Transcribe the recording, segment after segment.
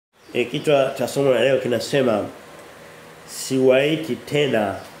Kichwa cha somo la leo kinasema siwaiti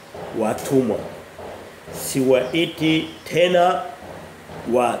tena watumwa. Siwaiti tena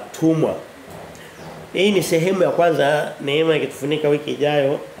watumwa. Hii ni sehemu ya kwanza. Neema ikitufunika wiki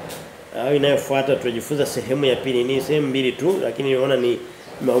ijayo au inayofuata tutajifunza sehemu ya pili. Ni sehemu mbili tu, lakini naona ni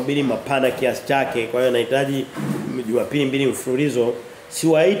mahubiri mapana kiasi chake. Kwa hiyo nahitaji Jumapili mbili mfululizo.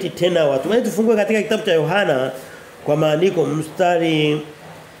 Siwaiti tena watumwa. Tufungue katika kitabu cha Yohana kwa maandiko mstari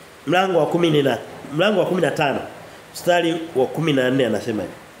mlango wa 15 mstari wa 14 anasema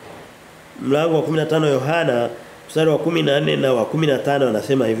hivi. Mlango wa 15 Yohana mstari wa 14 na wa 15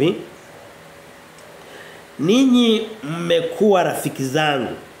 anasema hivi. Ninyi mmekuwa rafiki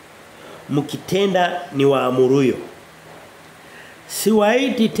zangu mkitenda ni waamuruyo.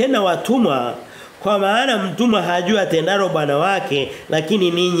 Siwaiti tena watumwa, kwa maana mtumwa hajua atendalo bwana wake,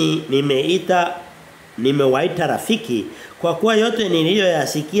 lakini ninyi nimewaita rafiki, kwa kuwa yote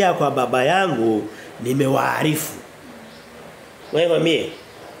niliyoyasikia kwa baba yangu nimewaarifu. Wewe mie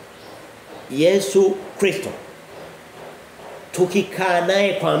Yesu Kristo tukikaa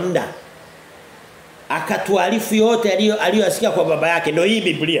naye kwa muda akatuarifu yote aliyosikia kwa baba yake, ndio hii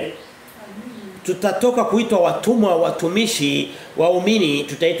Biblia. Tutatoka kuitwa watumwa, watumishi, waumini,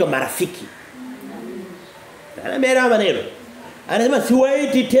 tutaitwa marafiki. Anaelewa maneno. Anasema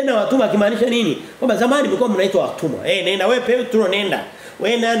siwaiti tena watumwa, akimaanisha nini? Kwamba zamani mlikuwa mnaitwa watumwa. Nenda wewe Petro, nenda.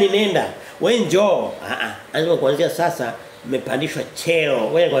 Wewe nani, nenda. Wewe njoo. Anasema kuanzia sasa mmepandishwa cheo.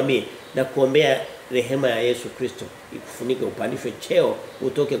 Wewe kwambie na kuombea rehema ya Yesu Kristo ikufunike, upandishwe cheo,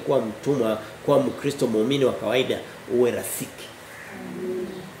 utoke kuwa mtumwa kuwa Mkristo muumini wa kawaida, uwe rafiki.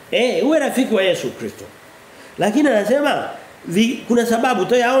 Uwe rafiki wa Yesu Kristo. Lakini anasema kuna sababu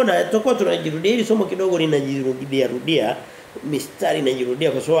tutayaona, tutakuwa tunajirudia hili somo kidogo linajirudia, mistari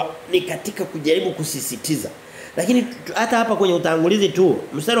inajirudia kwa sababu ni katika kujaribu kusisitiza. Lakini hata hapa kwenye utangulizi tu,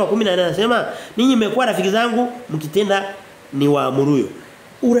 mstari wa 14 anasema ninyi mmekuwa rafiki zangu mkitenda ni waamuruyo.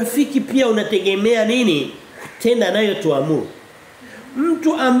 Urafiki pia unategemea nini? Kutenda nayo tuamuru.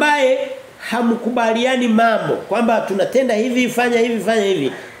 Mtu ambaye hamkubaliani mambo kwamba tunatenda hivi, fanya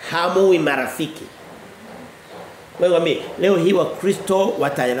hivi, hamui marafiki. Wewe leo hii Wakristo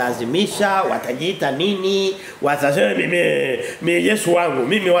watalazimisha, watajiita nini? Watasema mimi Yesu wangu,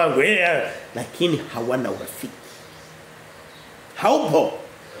 mimi wangu. Lakini hawana urafiki. Haupo.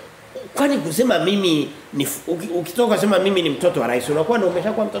 Kwani kusema mimi ni ukitoka kusema mimi ni mtoto wa rais, unakuwa ndio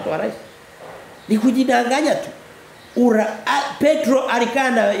umeshakuwa mtoto wa rais? Ni kujidanganya tu. Petro alikaa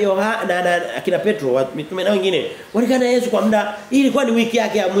na Yohana na akina Petro, mitume na wengine walikaa na Yesu kwa muda. Ilikuwa ni wiki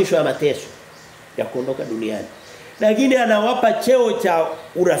yake ya mwisho ya mateso ya kuondoka duniani. Lakini anawapa cheo cha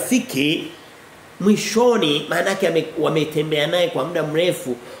urafiki mwishoni, maana yake wametembea naye kwa muda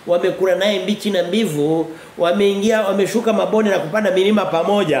mrefu, wamekula naye mbichi na mbivu, wameshuka mabonde na kupanda milima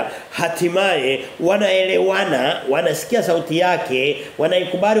pamoja, hatimaye wanaelewana, wanasikia sauti yake,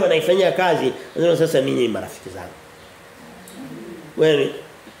 wanaikubali, wanaifanyia kazi. Sasa ninyi marafiki zangu. Wewe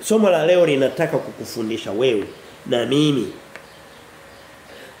somo la leo linataka kukufundisha wewe na mimi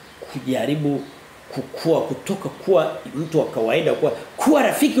kujaribu kukua kutoka kuwa mtu wa kawaida kuwa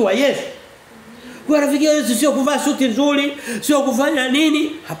rafiki wa Yesu. Kuwa rafiki wa Yesu sio kuvaa suti nzuri, sio kufanya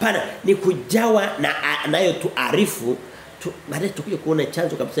nini? Hapana, ni kujawa na anayotuarifu. Baadaye tukuje kuona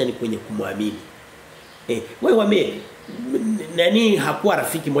chanzo kabisa ni kwenye kumwamini. Wewe wame nani hakuwa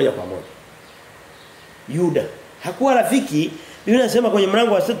rafiki moja kwa moja? Yuda hakuwa rafiki. Biblia inasema kwenye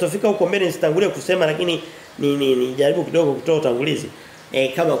mlango wa 6 tutafika huko mbele, nisitangulie kusema, lakini ni jaribu kidogo kutoa utangulizi.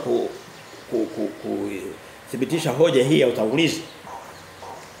 Kama kuthibitisha hoja hii ya utangulizi.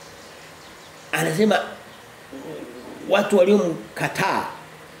 Anasema watu waliomkataa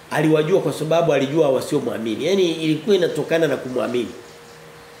aliwajua kwa sababu alijua wasiomwamini. Yaani ilikuwa inatokana na kumwamini.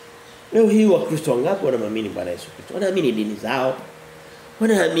 Leo hii Wakristo wangapi wanamwamini Bwana Yesu Kristo? Wanaamini dini zao,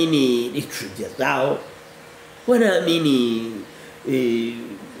 wanaamini liturujia zao, wanaamini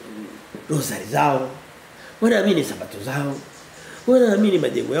rosari zao, wanaamini sabato zao, wanaamini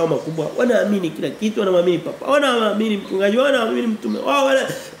majengo yao makubwa, wanaamini kila kitu, wanaamini papa, wanaamini mchungaji, wanaamini mtume wao,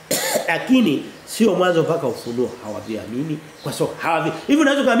 lakini sio mwanzo mpaka ufunuo hawaviamini kwa sababu hawavi. Hivi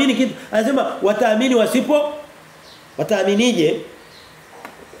unaweza kuamini kitu? Anasema wataamini wataaminije?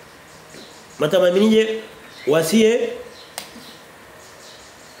 Wataaminije wasie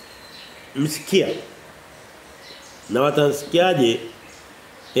msikia? Na watasikiaje?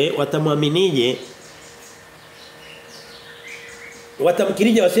 Watamwaminije?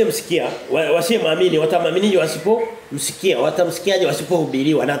 Watamkirije wasimsikia, wasimwamini? Watamwaminije wasipomsikia? Watamsikiaje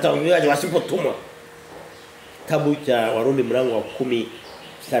wasipohubiriwa? Na watamwaminiaje wasipotumwa? Kitabu cha Warumi mlango wa 10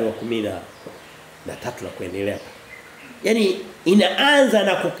 mstari wa 13 na kuendelea. Yaani inaanza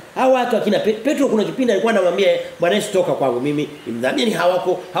na hao watu akina Petro kuna kipindi alikuwa anamwambia Bwana Yesu toka kwangu mimi ni mdhambi. Yaani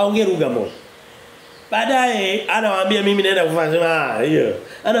haongei lugha moja. Baadaye anawaambia mimi naenda kufanya hiyo.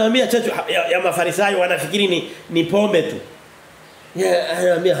 Anawaambia chachu ya Mafarisayo wanafikiri ni pombe tu.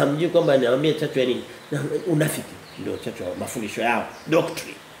 Anawaambia hamjui kwamba anawaambia chachu ya nini? Unafiki ndio chachu mafundisho yao,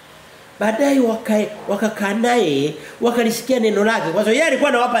 doctrine. Baadaye wakakaa naye, wakalisikia neno lake. Kwa sababu yeye alikuwa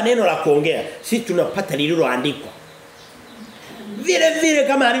anawapa neno la kuongea. Sisi tunapata lililoandikwa. Vile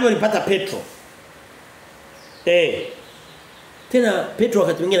kama alivyolipata Petro. Tena Petro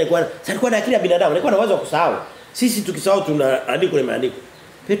wakati mwingine alikuwa na akili ya binadamu, alikuwa na wazo wa kusahau. Sisi tukisahau tunaandiko limeandikwa.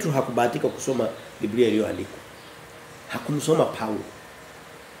 Petro hakubahatika kusoma Biblia iliyoandikwa. Hakumsoma Paulo.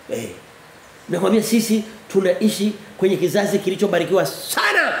 Nakwambia sisi tunaishi kwenye kizazi kilichobarikiwa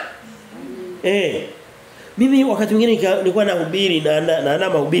sana. Mimi wakati mwingine nilikuwa nahubiri na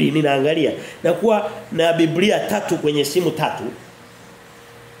mahubiri ninaangalia na kuwa na Biblia 3 kwenye simu 3.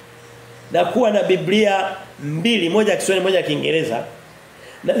 Na kuwa na Biblia 2, moja ya Kiswahili moja ya Kiingereza.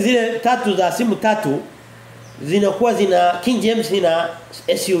 Na zile 3 za simu 3 zinakuwa zina King James na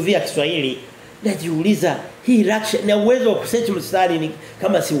SUV ya Kiswahili. Najiuliza hii reaction na uwezo wa kusearch mstari ni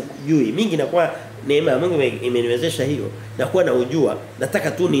kama si ujui. Mingi inakuwa neema ya Mungu imeniwezesha hiyo. Na kuwa na ujua.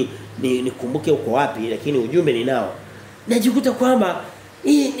 Nataka tu nikumbuke uko wapi lakini ujumbe ninao. Najikuta kwamba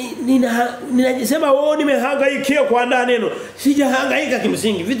ninasema nimehangaikia kuandaa neno. Sijahangaika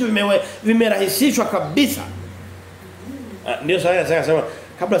kimsingi. Vitu vimerahisishwa kabisa. Ndio sasa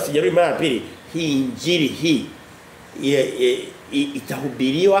kabla sijarudi mara ya pili hii injili hii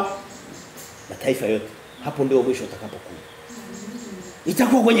itahubiriwa mataifa yote. Hapo ndio mwisho utakapokuwa.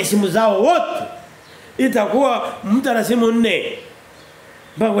 Itakuwa kwenye simu zao wote. Itakuwa mtu ana simu 4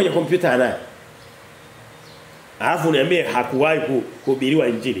 mpaka kwenye kompyuta anayo. Alafu niambie hakuwahi kuhubiriwa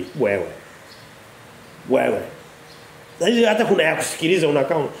injili wewe. Sasa hata kuna ya kusikiliza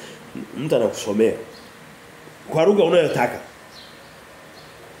unakaa mtu anakusomea kwa lugha unayotaka.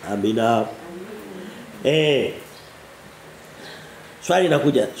 Amina. Swali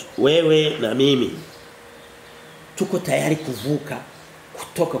linakuja wewe na mimi tuko tayari kuvuka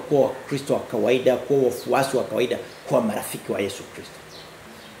kutoka kwa Kristo wa kawaida kwa wafuasi wa kawaida kwa marafiki wa Yesu Kristo.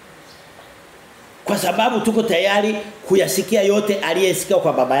 Kwa sababu tuko tayari kuyasikia yote aliyesikia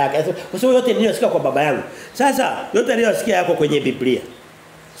kwa baba yake. Kwa sababu yote niliyosikia kwa baba yangu. Sasa yote aliyosikia yako kwenye Biblia.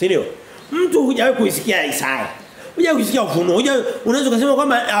 Si ndio? Mtu hujawahi kuisikia Isaya. Hujawahi kusikia Ufunuo. Unaweza kusema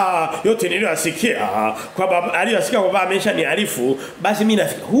kwamba yote niliyosikia kwa baba aliyosikia kwa baba ameshaniarifu, basi mimi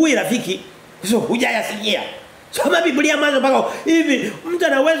nafikiri huyu rafiki sio hujayasikia. Soma Biblia mwanzo mpaka hivi mtu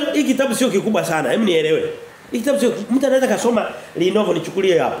ana uwezo hiki kitabu sio kikubwa sana. Hebu nielewe. Hiki kitabu sio mtu anaweza kasoma Linovo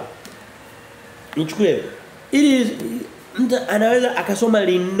nichukulie hapo. Nichukulie. Ili mtu anaweza akasoma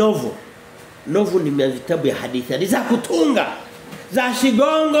Linovo. Novo ni vitabu ya hadithi za kutunga za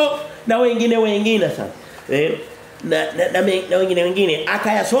Shigongo na wengine sana. Na wengine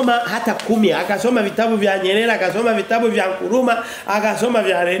akayasoma hata 10 akasoma vitabu vya Nyerere akasoma vitabu vya Nkuruma akasoma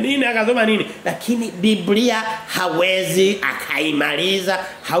vya Lenine akasoma nini lakini Biblia hawezi akaimaliza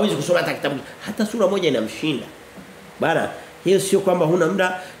hawezi kusoma hata kitabu hata sura moja inamshinda bana hiyo sio kwamba huna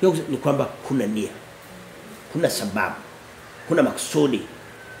muda ni kwamba kuna nia kuna sababu kuna makusudi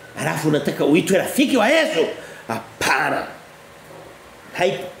alafu unataka uitwe rafiki wa Yesu hapana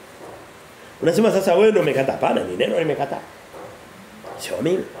haipo. Unasema sasa wewe ndio umekataa. Hapana, ni neno limekataa. Sio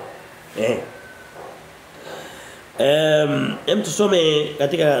mimi. Tusome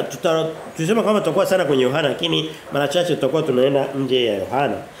katika tuseme kama tutakuwa sana kwenye Yohana lakini mara chache tutakuwa tunaenda nje ya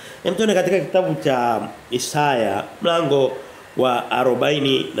Yohana. Tuone katika kitabu cha Isaya mlango wa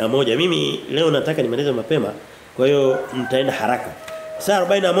 41. Mimi leo nataka nimalize mapema. Kwa hiyo nitaenda haraka. Isaya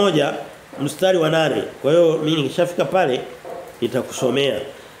 41 mstari wa 8. Kwa hiyo mimi nikishafika pale nitakusomea.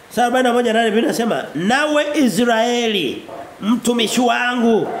 Sura 41 Biblia inasema nawe Israeli mtumishi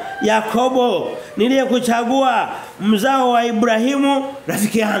wangu Yakobo niliyekuchagua mzao wa Ibrahimu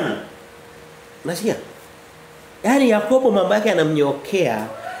rafiki yangu. Unasikia? Yaani Yakobo mama yake anamnyokea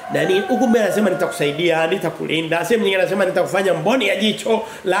na ni huko mbele anasema nitakusaidia, nitakulinda. Sehemu nyingine anasema nitakufanya mboni ya jicho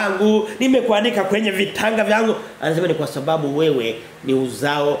langu, nimekuandika kwenye vitanga vyangu. Anasema ni kwa sababu wewe ni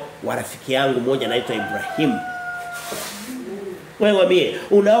uzao wa rafiki yangu mmoja anaitwa Ibrahimu. Wewe mwambie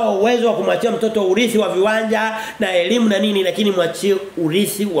unao uwezo wa kumwachia mtoto urithi wa viwanja na elimu na nini lakini mwachie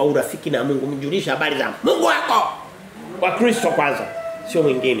urithi wa urafiki na Mungu mjulisha habari za Mungu wako wa Kristo kwanza sio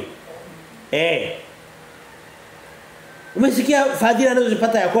mwingine. Umesikia fadhila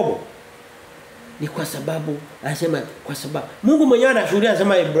anazozipata Yakobo? Ni kwa sababu anasema kwa sababu Mungu mwenyewe anashuhudia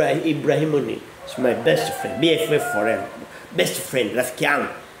anasema Ibrahimu ni my best friend, BFF forever. Best friend rafiki yangu.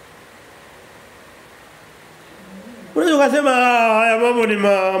 Unaweza kusema haya mambo ni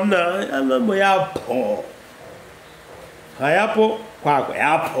hamna, mambo yapo. Hayapo kwako,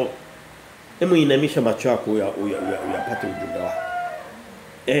 yapo. Hebu inamisha macho yako uyapate ujumbe wako.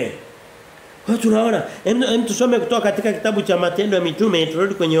 Kwa tunaona, hem tusome kutoka katika kitabu cha Matendo ya Mitume,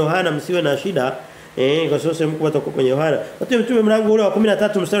 turudi kwenye Yohana msiwe na shida. Kwa sababu sehemu kubwa tutakuwa kwenye Yohana. Matendo ya Mitume mlango ule wa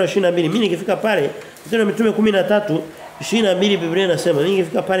 13 mstari wa 22. Mimi nikifika pale, Matendo ya Mitume 13:22 Biblia inasema, mimi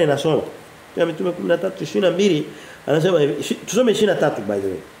nikifika pale nasoma. Matendo ya Mitume 13:22 anasema hivi, tusome 23 by the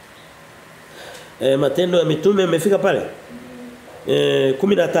way. Matendo ya Mitume umefika pale?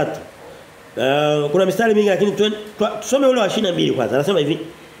 13. Kuna mistari mingi lakini tusome ule wa 22 kwanza. Anasema hivi,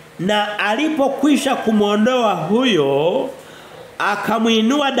 na alipokwisha kumuondoa huyo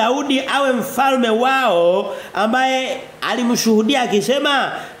akamuinua Daudi awe mfalme wao, ambaye alimshuhudia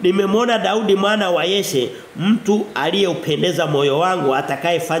akisema, nimemwona Daudi mwana wa Yese, mtu aliyeupendeza moyo wangu,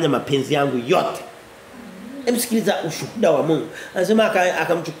 atakayefanya mapenzi yangu yote. Msikiliza ushuhuda wa Mungu. Anasema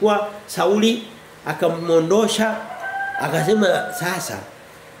akamchukua Sauli, akamondosha, akasema sasa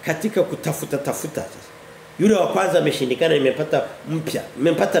katika kutafuta sasa, yule wa kwanza ameshindikana,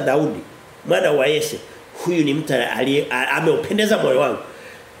 nimepata Daudi mwana wa Yese. Huyu ni mtu ameupendeza moyo wangu.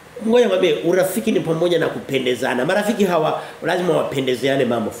 Ngoja nikwambie, urafiki ni pamoja na kupendezana. Marafiki hawa lazima wapendezeane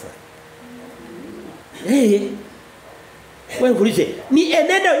mambo fulani. Wewe kuulize, ni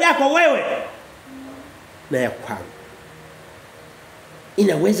enendo yako wewe na ya kwangu.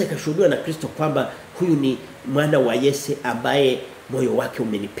 Inaweza kushuhudiwa na Kristo kwamba huyu ni mwana wa Yese ambaye moyo wake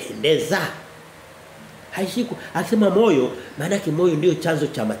umenipendeza. Haishiku akisema moyo, maana yake moyo ndio chanzo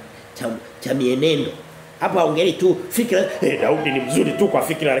cha mienendo. Hapa ongeli tu fikra, Daudi ni mzuri tu kwa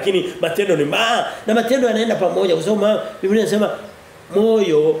fikra, lakini matendo ni na matendo yanaenda pamoja, kwa sababu Biblia inasema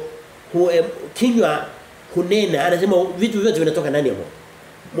moyo kinywa hunena, anasema vitu vyote vinatoka ndani ya moyo.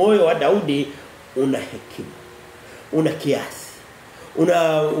 Moyo wa Daudi una hekima, una kiasi,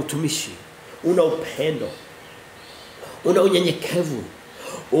 una utumishi, una upendo, una unyenyekevu,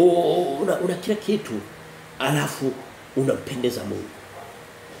 una kila kitu, alafu unampendeza Mungu.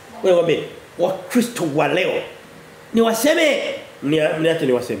 Wewe wame Wakristo wa leo ni waseme, niache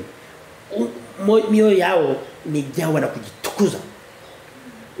ni waseme, mioyo yao imejawa na kujitukuza,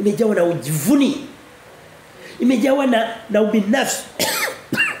 imejawa na ujivuni, imejawa na ubinafsi.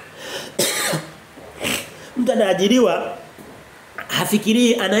 Mtu anaajiriwa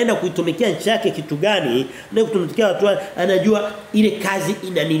hafikiri anaenda kuitumikia nchi yake kitu gani, na kutumikia watu, anajua ile kazi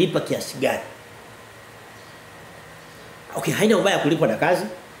inanilipa kiasi gani. Okay, haina ubaya kulipwa na kazi,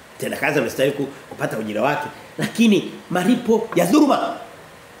 tena kazi amestahili kupata ujira wake, lakini malipo ya dhuluma.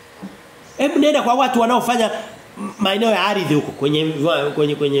 Hebu nenda kwa watu wanaofanya maeneo ya ardhi huko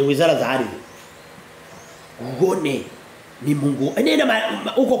kwenye wizara za ardhi. Uone ni Mungu. Nenda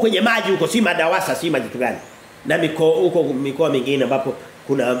huko kwenye maji huko, si madawasa, si maji gani. Na mikoa mingine ambapo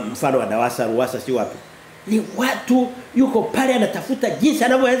kuna mfano wa dawasa, ruwasa, si wapi. Ni watu yuko pale anatafuta jinsi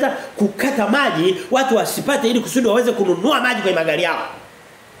anavyoweza kukata maji watu wasipate, ili kusudi waweze kununua maji kwenye magari yao.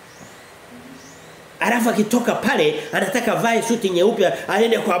 Alafu akitoka pale anataka vae suti nyeupe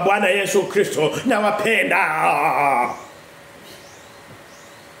aende kwa Bwana Yesu Kristo, na wapenda.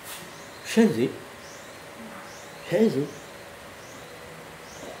 Shenzi.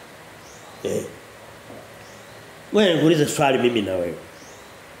 Wewe ngulize swali mimi na wewe.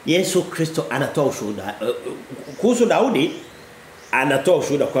 Yesu Kristo anatoa ushuhuda kuhusu Daudi, anatoa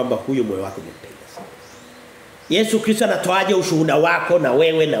ushuhuda kwamba huyu moyo wake umempenda. Yesu Kristo anatoaje ushuhuda wako na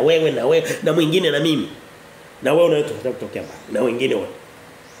wewe na mwingine na mimi? Na wewe unayotaka kutokea mbali na wengine wote.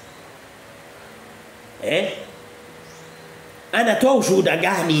 Anatoa ushuhuda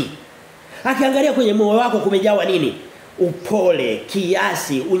gani? Akiangalia kwenye moyo wako kumejawa nini? Upole,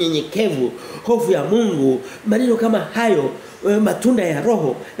 kiasi, unyenyekevu, hofu ya Mungu, maneno kama hayo, matunda ya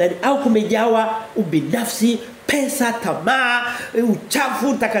Roho, au kumejawa ubinafsi, pesa, tamaa,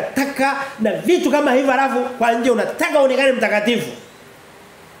 uchafu, takataka na vitu kama hivyo, alafu kwa nje unataka uonekane mtakatifu.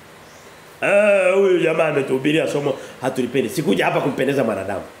 Huyu jamaa ametuhubiria somo hatulipendi. Sikuja hapa kumpendeza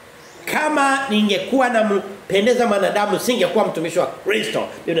mwanadamu. Kama ningekuwa nampendeza mwanadamu singekuwa mtumishi wa Kristo.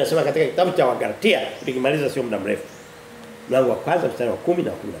 Ndio nasema katika kitabu cha Wagalatia, tukimaliza sio muda mrefu. Mlango wa kwanza mstari wa 10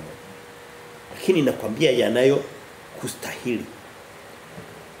 na 11. Lakini nakwambia yanayo kustahili.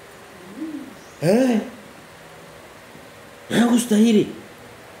 Kustahili.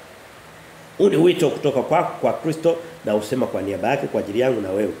 Ule wito kutoka kwa Kristo, na usema kwa niaba yake kwa ajili yangu na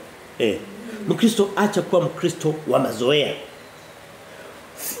wewe. Mkristo acha kuwa Mkristo wa mazoea.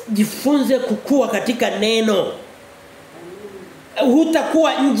 Jifunze kukua katika neno.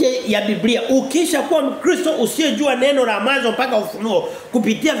 Hutakuwa nje ya Biblia. Ukisha kuwa Mkristo usiyejua neno la mwanzo mpaka Ufunuo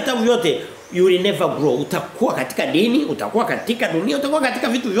kupitia vitabu vyote, you will never grow. Utakuwa katika dini, utakuwa katika dunia, utakuwa katika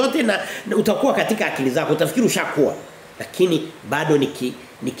vitu vyote na utakuwa katika akili zako. Utafikiri ushakuwa. Lakini bado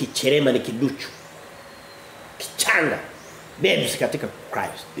ni kicherema, ni kiduchu. Kichanga. Babes katika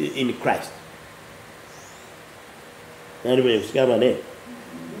Christ, in Christ. Nani mwenye maneno?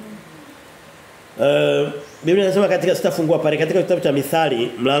 Biblia inasema katika sitafungua pale katika kitabu cha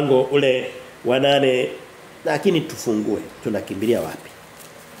Mithali mlango ule wa 8, lakini tufungue. Tunakimbilia wapi?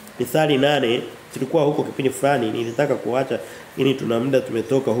 Mithali 8 tulikuwa huko kipindi fulani nilitaka kuacha ili tuna muda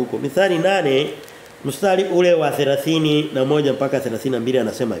tumetoka huko. Mithali 8 mstari ule wa 31 mpaka 32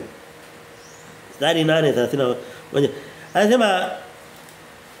 anasema hivi. Mithali 8:31 anasema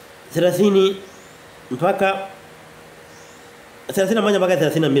 30 mpaka 31 mpaka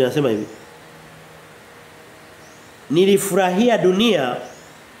 32 anasema hivi. Nilifurahia dunia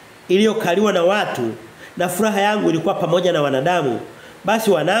iliyokaliwa na watu na furaha yangu ilikuwa pamoja na wanadamu.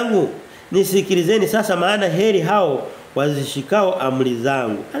 Basi wanangu, nisikilizeni sasa, maana heri hao wazishikao amri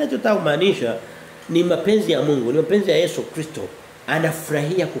zangu. Anachotaka kumaanisha ni mapenzi ya Mungu, ni mapenzi ya Yesu Kristo.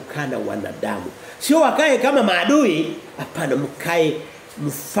 Anafurahia kukaa na wanadamu. Sio wakae kama maadui, hapana, mkae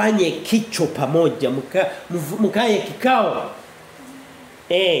mfanye kicho pamoja, mkae kikao.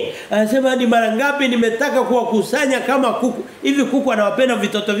 Anasema ni mara ngapi nimetaka kuwakusanya kama kuku. Hivi kuku anawapenda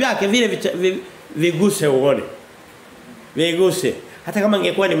vitoto vyake vile viguse uone. Viguse. Hata kama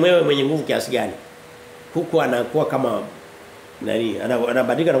ingekuwa ni mwewe mwenye nguvu kiasi gani. Kuku anakuwa kama nani?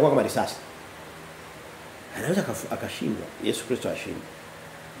 Anabadilika anakuwa kama risasi. Anaweza akashindwa. Yesu Kristo ashindwa.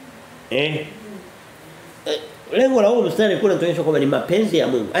 Lengo la huo mstari kuna tunaonyesha kwamba ni mapenzi ya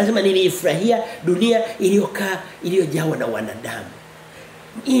Mungu. Anasema nilifurahia dunia iliyojawa na wanadamu.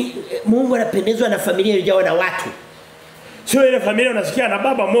 Mungu anapendezwa na familia iliyojawa na watu. Sio ile familia unasikia na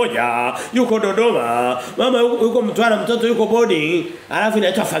baba mmoja yuko Dodoma, mama yuko Mtwara, mtoto yuko boarding, alafu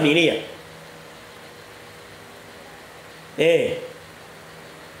inaitwa familia.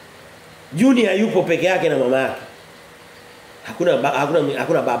 Junior yupo peke yake na mama yake. Hakuna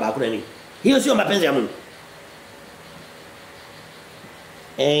baba, hakuna nini. Hiyo sio mapenzi ya Mungu.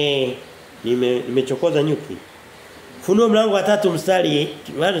 Nimechokoza nyuki. Funuo mlango wa 3 mstari,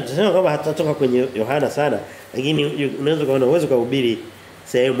 bado tunasema kwamba hatatoka kwenye Yohana sana, lakini unaweza kuona uwezo kuhubiri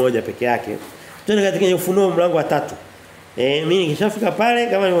sehemu moja peke yake. Twende katika Funuo mlango wa 3. Mimi nikishafika pale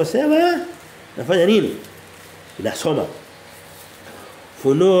kama nilivyosema, nafanya nini? Ninasoma.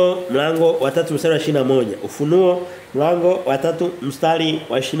 Funuo mlango wa 3 mstari wa 21. Ufunuo mlango wa 3 mstari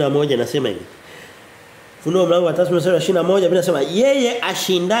wa 21 nasema hivi. Funuo mlango wa 3 mstari wa 21 binasema yeye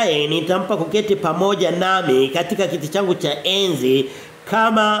ashindaye nitampa kuketi pamoja nami katika kiti changu cha enzi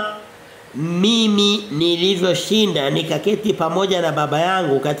kama mimi nilivyoshinda nikaketi pamoja na baba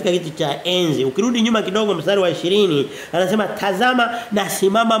yangu katika kiti cha enzi. Ukirudi nyuma kidogo mstari wa 20 anasema tazama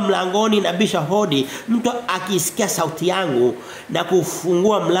nasimama mlangoni na bisha hodi, mtu akisikia sauti yangu na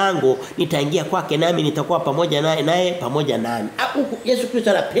kufungua mlango nitaingia kwake nami nitakuwa pamoja naye pamoja nami. Yesu Kristo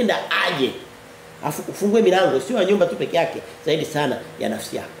anapenda aje. Ufungue milango sio ya nyumba tu peke yake, zaidi sana ya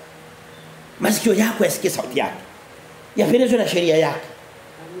nafsi yako. Masikio yako yasikie sauti yake. Yapendezwe na sheria yake.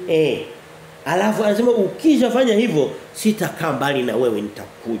 Alafu anasema ukishafanya hivyo sitakaa mbali na wewe,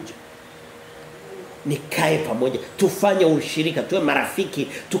 nitakuja. Nikae pamoja, tufanye ushirika, tuwe marafiki,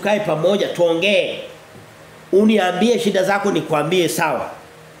 tukae pamoja, tuongee. Uniambie shida zako nikwambie sawa.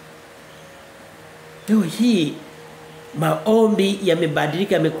 Leo hii maombi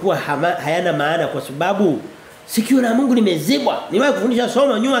yamebadilika, yamekuwa hayana maana kwa sababu sikio la Mungu limezibwa. Niwahi kufundisha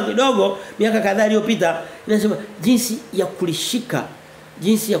somo nyuma kidogo miaka kadhaa iliyopita, inasema jinsi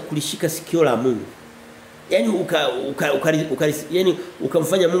ya kulishika sikio la Mungu. Yaani yani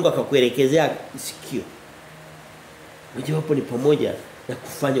ukamfanya Mungu akakuelekezea sikio. Mojawapo ni pamoja na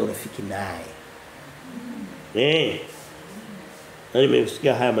kufanya urafiki naye. Nani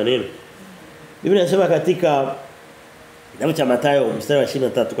mmesikia haya maneno? Biblia inasema katika kitabu cha Mathayo mstari wa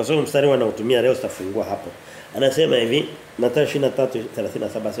 23, kwa sababu mstari wanaotumia leo sitafungua hapo. Anasema hivi, Mathayo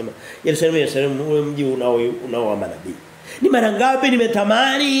 23:37 anasema, Yerusalemu ule mji unao manabii. Ni mara ngapi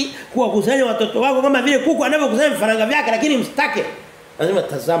nimetamani kuwakusanya watoto wako kama vile kuku anavyokusanya vifaranga vyake, lakini msitake. Anasema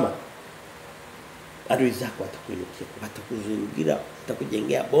tazama, adui zako watakuinukia, watakuzingira,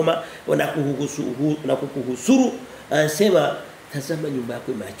 watakujengea boma, wanakuhusuru. Anasema tazama nyumba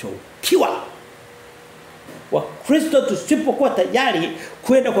yako imeachwa ukiwa. Wakristo tusipokuwa tayari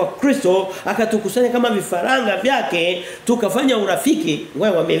kwenda kwa Kristo akatukusanya kama vifaranga vyake tukafanya urafiki,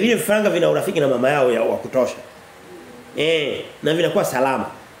 wewe vile vifaranga vina urafiki na mama yao wa kutosha. Na vinakuwa salama.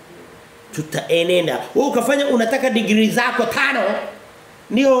 Tutaenenda. Wewe ukafanya unataka degree zako 5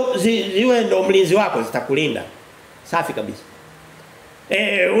 ndio ziwe ndo mlinzi wako, zitakulinda. Safi kabisa.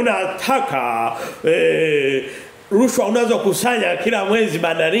 unataka rushwa unazokusanya kila mwezi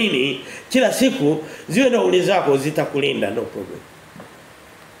bandarini kila siku ziwe na ulinzi zako zitakulinda no problem.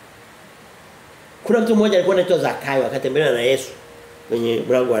 Kuna mtu mmoja alikuwa anaitwa Zakayo akatembea na Yesu kwenye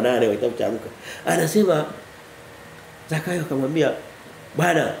mlango wa 8 wa kitabu cha Luka. Anasema Zakayo akamwambia,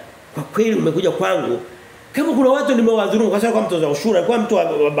 "Bwana, kwa kweli umekuja kwangu. Kama kuna watu nimewadhulumu kwa sababu kwa mtu za ushuru, alikuwa mtu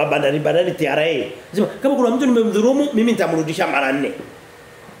wa bandari TRA. Anasema kama kuna mtu nimemdhulumu, mimi nitamrudisha mara 4.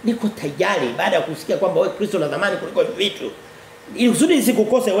 Niko tayari baada ya kusikia kwamba wewe Kristo na dhamani kuliko vitu. Ili usudi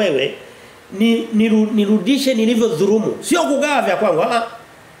nisikukose wewe, nirudishe nilivyodhulumu. Sio kugawa vya kwangu.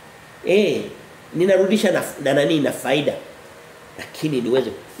 Ninarudisha na faida. Lakini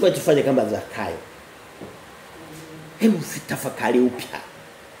niweze tufanye kama Zakayo. Hebu tafakari upya.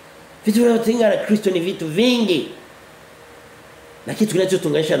 Vitu vinavyotenga na Kristo ni vitu vingi. Na kitu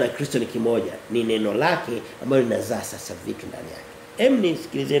kinachotunganisha na Kristo ni kimoja, ni neno lake ambalo linazaa sasa vitu ndani yake.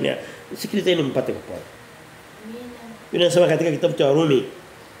 Sikilizeni mpate kupona. Biblia inasema katika kitabu cha Warumi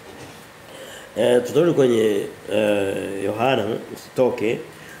tutarudi kwenye Yohana usitoke.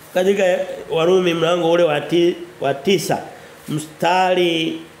 Katika Warumi mlango ule wa 9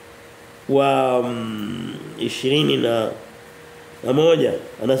 mstari wa 21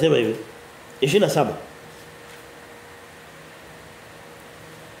 anasema hivi 27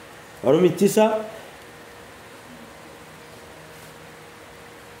 Warumi 9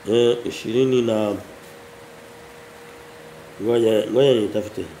 20 na ngoja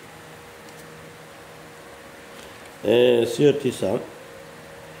nitafute sio 9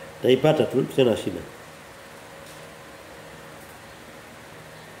 taipata tu tena shida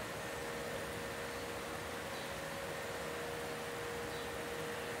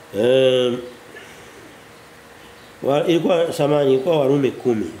ilikuwa Warumi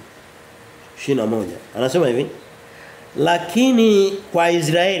 10:21 anasema hivi, lakini kwa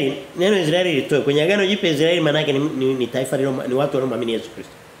Israeli, neno Israeli litoe kwenye agano jipya. Israeli maana yake ni taifa ni watu wanaoamini Yesu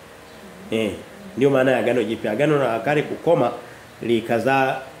Kristo. Ndio maana ya agano jipya. Agano la kale kukoma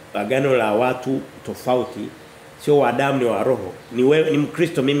likazaa agano la watu tofauti, sio wa damu ni wa roho. Ni wewe, ni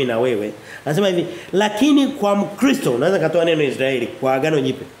Mkristo mimi na wewe. Anasema hivi, lakini kwa Mkristo unaweza katoa neno Israeli kwa agano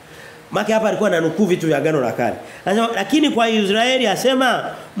jipya. Maki hapa alikuwa ananukuu vitu vya agano la kale. Anasema lakini kwa Israeli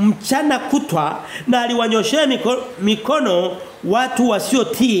asema mchana kutwa na aliwanyoshea mikono watu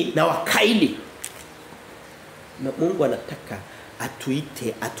wasiotii na wakaidi. Na Mungu anataka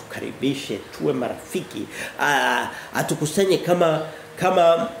atuite, atukaribishe, tuwe marafiki, atukusanye kama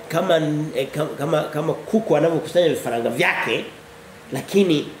kuku anavyokusanya vifaranga vyake,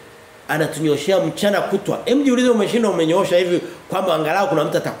 lakini anatunyoshea mchana kutwa. Jiulize umeshinda umenyoosha hivi kwamba angalau kuna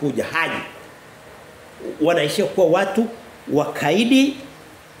mtu atakuja, haji. Wanaishia kuwa watu wakaidi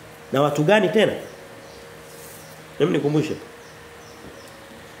na watu gani tena? Hebu nikumbushe.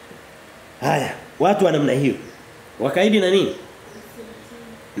 Haya, watu wa namna hiyo. Wakaidi na nini?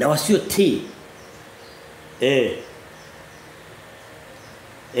 Na wasiotii.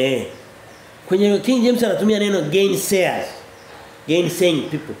 Kwenye King James anatumia neno gainsayers. Gainsaying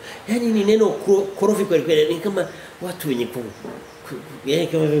people. Yaani ni neno korofi kweli kweli, ni kama watu wenye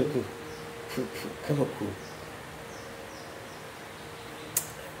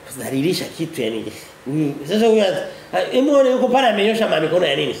kudhalilisha kitu yani. Sasa huyu muone yuko pale amenyosha mikono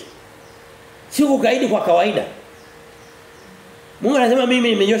ya nini? Si kukaidi kwa kawaida. Mungu anasema mimi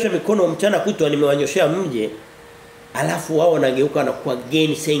nimenyosha mikono mchana kutwa nimewanyoshea mje, alafu wao wanageuka na kuwa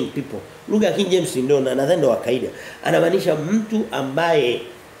gainsaying people. Lugha ya King James ndio nadhani ndio wakaida. Anamaanisha mtu ambaye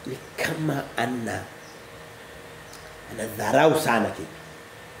ni kama anadharau sana kitu.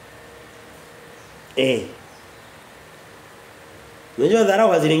 Unajua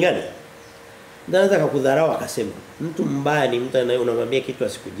dharau hazilingani. Anaweza kukudharau akasema mtu mbaya ni mtu unamwambia kitu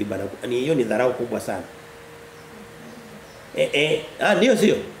asikujibu, ni hiyo ni dharau kubwa sana. Ndio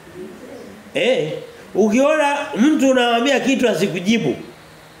sio? Ukiona mtu unamwambia kitu asikujibu,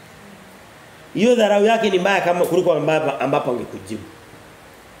 hiyo dharau yake ni mbaya kama kuliko ambapo angekujibu.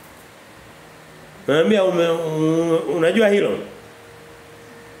 Unamwambia unajua hilo?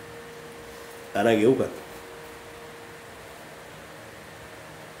 Anageuka.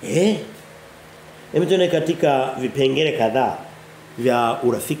 Hebu tuone katika vipengele kadhaa vya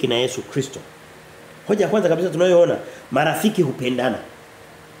urafiki na Yesu Kristo. Hoja ya kwanza kabisa tunayoona, marafiki hupendana.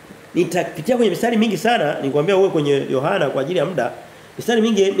 Nitapitia kwenye mistari mingi sana, nikwambia uwe kwenye Yohana kwa ajili ya muda. Mistari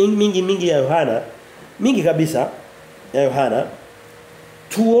mingi ya Yohana, mingi kabisa ya Yohana.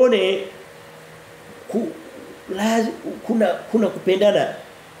 Tuone kuna kupendana.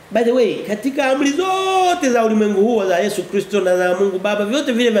 By the way, katika amri zote za ulimwengu huu za Yesu Kristo na za Mungu Baba,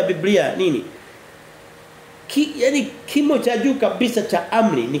 vyote vile vya Biblia nini? yani kimo cha juu kabisa cha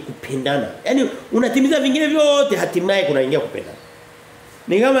amri ni kupendana. Yani unatimiza vingine vyote hatimaye kunaingia kupendana.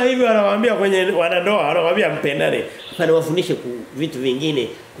 Ni kama hivyo anawaambia kwenye wanandoa, anawaambia mpendane. Hapana, wafundishe vitu vingine,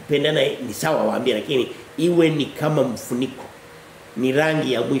 kupendana ni sawa waambie, lakini iwe ni kama mfuniko. Ni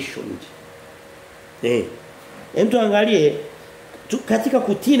rangi ya mwisho nje. Hem tuangalie katika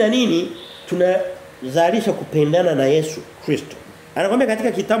kutii na nini tunazalisha kupendana na Yesu Kristo. Anakuambia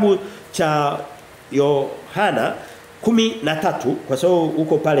katika kitabu cha Yohana 13 kwa sababu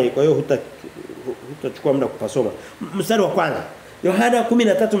uko pale, kwa hiyo hutachukua muda kupasoma. Mstari wa kwanza. Yohana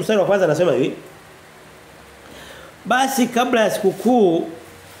 13 mstari wa kwanza anasema hivi. Basi kabla ya sikukuu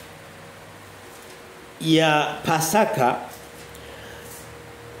ya Pasaka,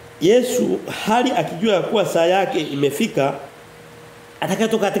 Yesu hali akijua kuwa saa yake imefika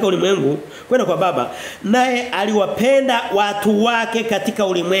atakayetoka katika ulimwengu kwenda kwa Baba, naye aliwapenda watu wake katika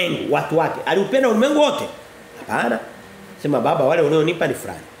ulimwengu. Watu wake aliupenda ulimwengu wote? Hapana. Sema Baba, wale ulionipa ni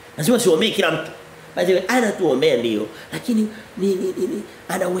fulani. Lazima siombee kila mtu. Basi anatuombea ndio, lakini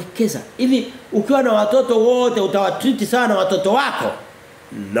anawekeza. Hivi ukiwa na watoto wote utawatreat sana watoto wako?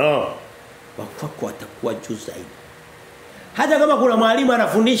 No. Wako watakuwa juu zaidi. Hata kama kuna mwalimu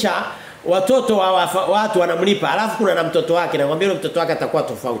anafundisha watoto wa watu wanamlipa, alafu kuna na mtoto wake, na mwambie mtoto wake atakuwa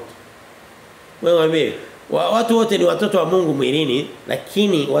tofauti. Wewe mwambie watu wote ni watoto wa Mungu mwilini,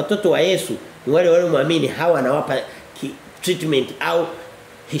 lakini watoto wa Yesu ni wale muamini, hawa anawapa treatment au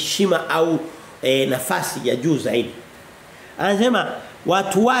heshima au nafasi ya juu zaidi. Anasema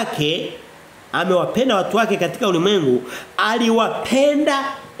watu wake, amewapenda watu wake katika ulimwengu, aliwapenda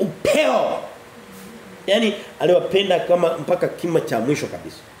upeo. Yaani aliwapenda kama mpaka kima cha mwisho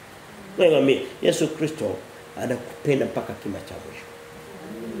kabisa. Wewe Yesu Kristo anakupenda mpaka kima cha mwisho.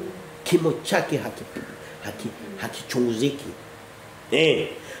 Kimo chake hakichunguziki.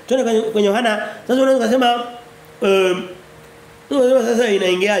 Tuone kwenye Yohana, sasa unaweza kusema sasa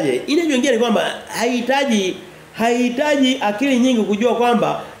inaingiaje? Inayoingia ni kwamba haihitaji akili nyingi kujua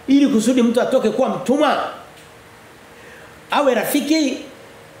kwamba ili kusudi mtu atoke kuwa mtumwa awe rafiki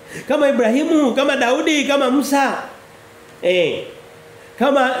kama Ibrahimu, kama Daudi, kama Musa,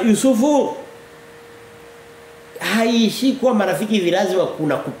 kama Yusufu. Haishi kuwa marafiki hivi, lazima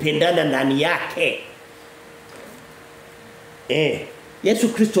kuna kupendana ndani yake. Yesu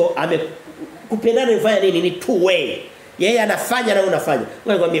Kristo kupendana ifanya nini? Ni two way. Yeye anafanya na unafanya.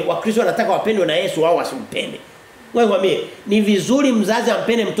 Wewe mwambie Wakristo wanataka wapendwe na Yesu, wao wasimpende. Wewe mwambie ni vizuri mzazi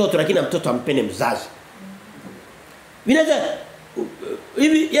ampende mtoto, lakini na mtoto ampende mzazi. Vinaweza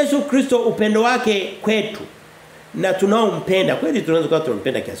hivi. Yesu Kristo upendo wake kwetu na tunaompenda kweli, tunaweza kuwa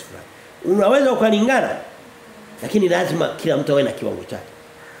tunampenda kiasi fulani, unaweza ukalingana, lakini lazima kila mtu awe na kiwango chake.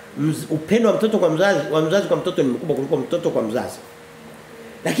 Upendo wa mtoto kwa mzazi, wa mzazi kwa mtoto ni mkubwa kuliko mtoto kwa mzazi,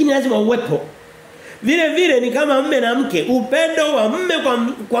 lakini lazima uwepo. Vile vile ni kama mume na mke, upendo wa mume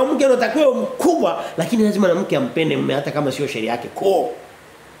kwa mke unatakiwa mkubwa, lakini lazima na mke ampende mume hata kama sio sheria yake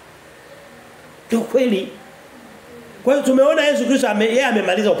ndio kweli. Kwa hiyo tumeona Yesu Kristo yeye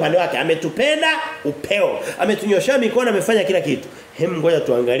amemaliza upande wake, ametupenda upeo, ametunyoshia mikono, amefanya kila kitu. Hem, ngoja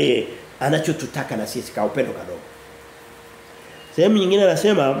tuangalie anachotutaka na sisi kwa upendo kadogo. Sehemu nyingine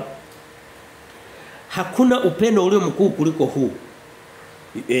anasema hakuna upendo ulio mkuu kuliko huu.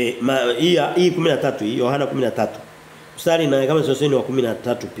 Hii 13, hii Yohana 13. Mstari na kama sio wa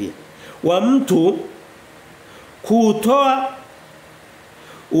 13 pia. Wa mtu kutoa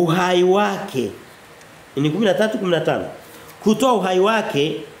uhai wake. Ni 13:15. Kutoa uhai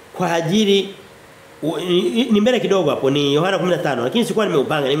wake kwa ajili ni mbele kidogo hapo, ni Yohana 15, lakini sikuwa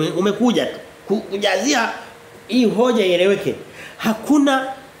nimeupanga, umekuja tu kujazia hii hoja ieleweke. Hakuna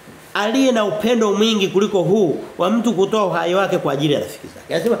aliye na upendo mwingi kuliko huu wa mtu kutoa uhai wake kwa ajili ya rafiki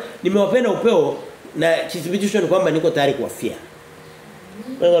zake. Anasema nimewapenda upeo, na kithibitisho ni kwamba niko tayari kuwafia.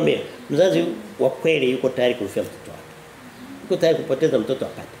 Ngambia mzazi wa kweli yuko tayari kumfia mtoto wake. Yuko tayari kupoteza mtoto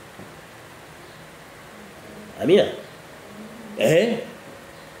apate. Amina.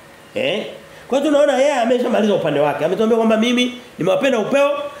 Kwa tunaona yeye ameshamaliza upande wake. Ametuambia kwamba mimi nimewapenda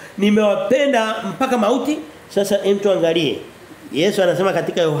upeo, nimewapenda mpaka mauti. Sasa mtu angalie. Yesu anasema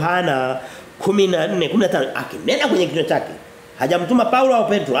katika Yohana 14:15 akinena kwenye kichwa chake. Hajamtuma Paulo au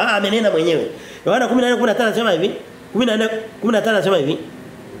Petro, amenena mwenyewe. Yohana 14:15 anasema hivi, 14:15 anasema hivi,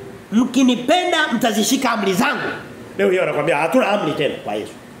 mkinipenda mtazishika amri zangu. Leo hiyo anakuambia hatuna amri tena kwa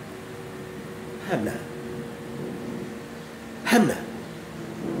Yesu. Hamna.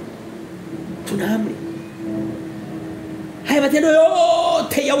 Tuna amri. Haya matendo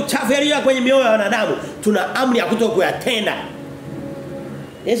yote ya uchafu yaliyo kwenye mioyo ya wanadamu, tuna amri ya kutokuyatenda.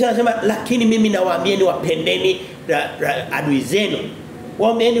 Yesu anasema lakini mimi nawaambieni wapendeni adui zenu.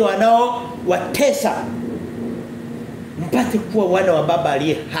 Waombeeni wanao watesa. mpate kuwa wana wa baba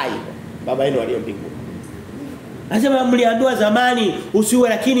aliye hai, baba yenu aliye mbinguni. Anasema mliambiwa zamani usiwe,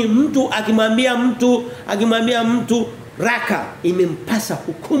 lakini mtu akimwambia mtu raka, imempasa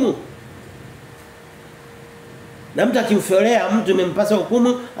hukumu. Na mtu akimfolea mtu imempasa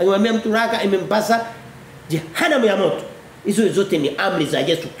hukumu, akimwambia mtu raka imempasa jehanamu ya moto. Hizo zote ni amri za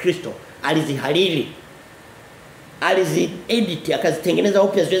Yesu Kristo. Alizihariri, aliziedit, akazitengeneza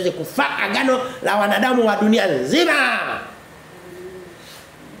upya ziweze kufaa agano la wanadamu wa dunia nzima.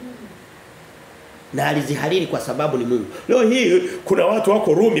 Na alizihariri kwa sababu ni Mungu. Leo hii kuna watu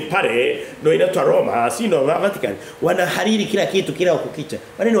wako Rumi pale, ndio inaitwa Roma, si ndio Vatican. Wanahariri kila kitu kila kukicha.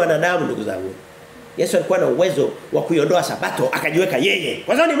 Wale ni wanadamu ndugu zangu. Yesu alikuwa na uwezo wa kuiondoa sabato akajiweka yeye.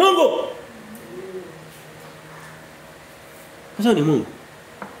 Kwa sababu ni Mungu. Kwa sababu ni Mungu.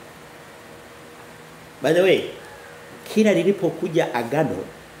 By the way, kila lilipokuja agano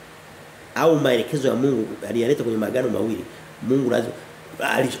au maelekezo ya Mungu aliyaleta kwenye magano mawili, Mungu lazima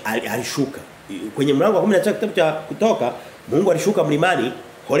alishuka. Kwenye mlango wa 19 kitabu cha Kutoka, Mungu alishuka mlimani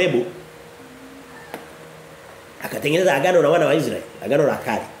Horebu akatengeneza agano na wana wa Israeli, agano la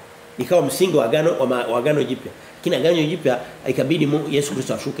kale. Ikawa msingi wa agano jipya. Lakini agano jipya ikabidi Yesu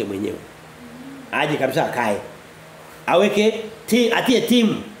Kristo ashuke mwenyewe. Aje kabisa akae. Aweke atie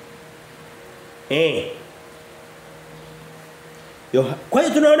timu. Kwa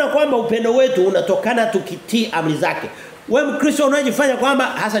hiyo tunaona kwamba upendo wetu unatokana tukitii amri zake. Wewe Mkristo unajifanya kwamba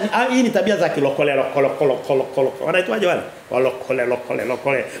hasa hii ni tabia za kilokole. Wanaitwaje wale?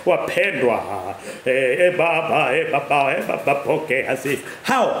 Lokole. Wapendwa. Baba poke hasi.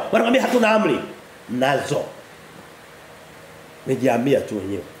 Hao wanakuambia hatuna amri nazo. Nijiambia tu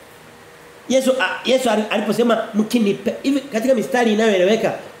wenyewe. Yesu aliposema mkinipe, hivi katika mistari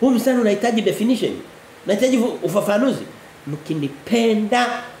inayoeleweka, huu mstari unahitaji definition. Unahitaji ufafanuzi. Mkinipenda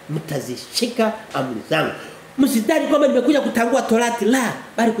mtazishika amri zangu. Msidhani kwamba nimekuja kutangua Torati, la,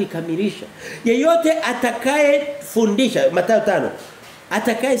 bali kuikamilisha. Yeyote atakayefundisha, Mathayo 5,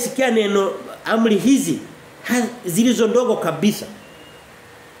 atakayesikia neno amri hizi zilizo ndogo kabisa,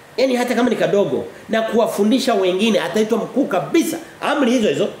 yani hata kama ni kadogo, na kuwafundisha wengine, ataitwa mkuu kabisa. Amri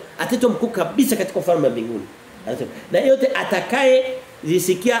hizo ataitwa mkuu kabisa katika ufalme wa mbinguni. Na yeyote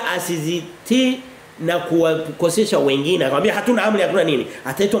atakayezisikia asizitii na kuwakosesha wengine, akamwambia hatuna amri, hatuna nini,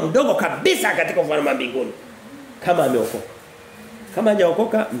 ataitwa mdogo kabisa katika ufalme wa mbinguni. Kama ameokoka. Kama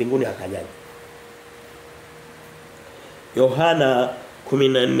hajaokoka, mbinguni hakanyagi. Yohana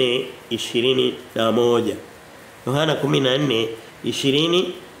 14:21. Yohana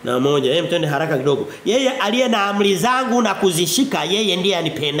 14:21. Hebu twende haraka kidogo. Yeye aliye na amri zangu na kuzishika, yeye ndiye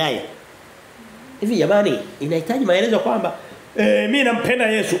anipendaye. Hivi jamani, inahitaji maelezo kwamba mimi nampenda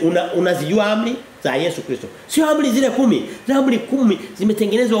Yesu. Unazijua amri za Yesu Kristo. Sio amri zile 10. Zile amri 10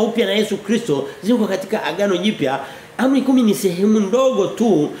 zimetengenezwa upya na Yesu Kristo, ziko katika agano jipya. Amri 10 ni sehemu ndogo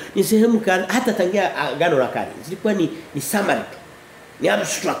tu, ni sehemu hata tangia agano la kale. Zilikuwa ni summary. Ni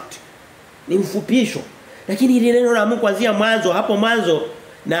abstract. Ni mfupisho. Lakini ile neno la Mungu kuanzia mwanzo, hapo mwanzo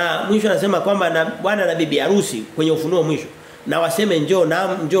na mwisho anasema kwamba na bwana na bibi harusi kwenye ufunuo mwisho. Na waseme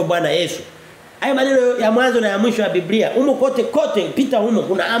njoo Bwana Yesu. Hayo maneno ya mwanzo na ya mwisho ya Biblia, humo kote pita humo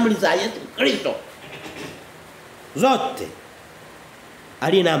kuna amri za Yesu Kristo. Zote.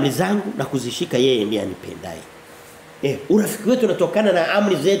 Ali na amri zangu na kuzishika, yeye ndiye anipendaye. Urafiki wetu unatokana na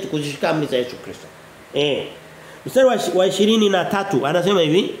amri zetu, kuzishika amri za Yesu Kristo. Mstari wa 23 anasema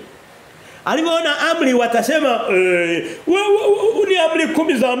hivi. Alipoona amri watasema ni amri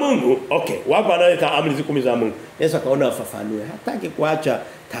 10 za Mungu. Okay, wapo anaweka amri 10 za Mungu. Yesu akaona afafanue. Hataki kuacha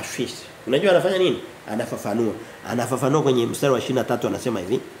tashwishi. Unajua anafanya nini? Anafafanua kwenye mstari wa 23 anasema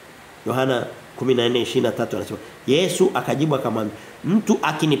hivi. Yohana 14:23 anasema, Yesu akajibu akamwambia, mtu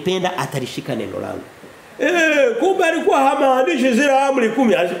akinipenda atalishika neno langu. Kumbe alikuwa hamaanishi zile amri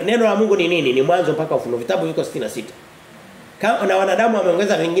 10. Neno la Mungu ni nini? Ni mwanzo mpaka Ufunuo. Vitabu viko 66. Na wanadamu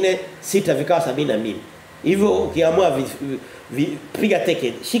wameongeza vingine 6 vikawa 72. Hivyo ukiamua piga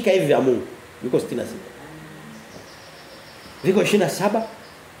teke, shika hivi vya Mungu. Viko 66. Viko 27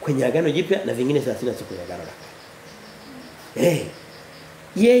 kwenye agano jipya na vingine 36 kwenye agano la kale.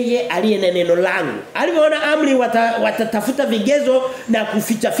 Yeye aliye na neno langu. Alipoona amri watatafuta vigezo na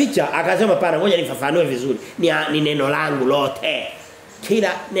kuficha akasema pana, ngoja nifafanue vizuri. Ni neno langu lote.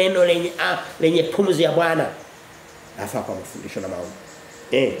 Kila neno lenye pumzi ya Bwana afaa kwa mafundisho na maombi.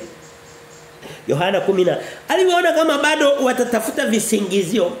 Yohana 10. Alipoona kama bado watatafuta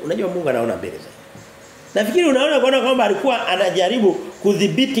visingizio, unajua Mungu anaona mbele zaidi. Nafikiri unaona kwamba alikuwa anajaribu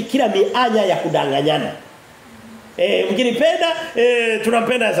kudhibiti kila mianya ya kudanganyana. Mkinipenda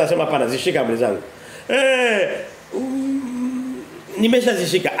tunampenda, sasa sema pana zishika amri zangu.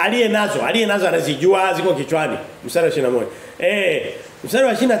 nimeshazishika. Aliye nazo anazijua ziko kichwani. Mstari wa 21. Mstari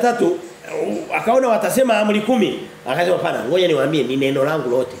wa 23 akaona watasema amri 10. Akasema hapana, ngoja niwaambie ni neno langu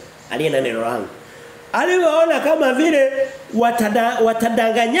lote. Aliye na neno langu. Alipoona kama vile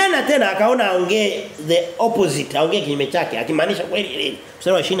watadanganyana tena akaona aongee the opposite, aongee kinyume chake, akimaanisha kweli ile.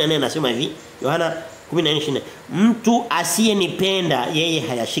 Mstari wa 24 anasema hivi, Yohana 14:24. Mtu asiyenipenda yeye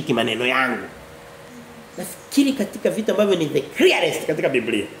hayashiki maneno yangu. Nafikiri katika vitu ambavyo ni the clearest katika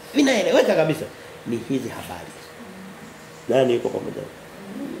Biblia. Vinaeleweka kabisa. Ni hizi habari. Nani yuko pamoja?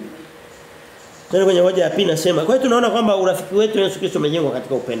 Tena kwenye hoja ya pili nasema, kwa hiyo tunaona kwamba urafiki wetu na Yesu Kristo umejengwa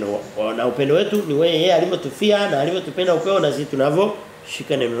katika upendo. Na upendo wetu ni yeye alivyotufia na alivyotupenda upeo na sisi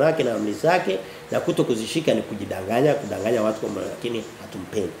tunavyoshika neno lake na amri zake na kutokuzishika ni kudanganya watu kwamba lakini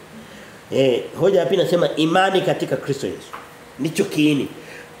hatumpendi. Hoja ya pili nasema imani katika Kristo Yesu. Ndicho kiini.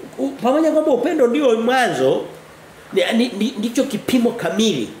 Pamoja kwamba upendo ndio mwanzo ndicho kipimo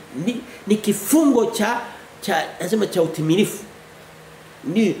kamili. Ni kifungo cha utimilifu.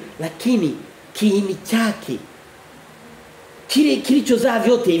 Ndio lakini kiini chake kilichozaa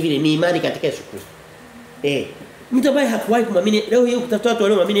vyote hivi ni imani katika Yesu Kristo. Mtu ambaye hakuwahi kumwamini leo hii kutafuta watu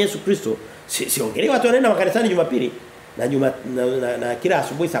walioamini Yesu Kristo, siongelee watu wanaenda makanisani Jumapili na kila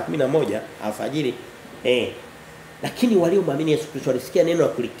asubuhi saa 11 alfajiri. Lakini waliomwamini Yesu Kristo walisikia neno la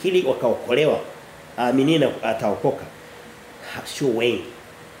kulikiri wakaokolewa. Aamini na ataokoka. Sio wengi.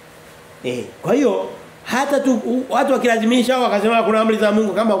 Kwa hiyo hata tu watu wakilazimisha wakasema kuna amri za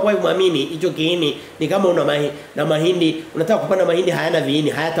Mungu kama kwa muamini hicho kiini ni kama una mahindi unataka kupanda mahindi hayana viini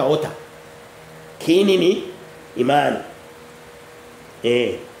hayataota. Kiini ni imani.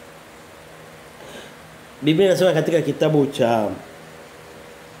 Biblia inasema katika kitabu cha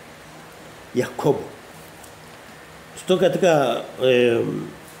Yakobo. Tutoka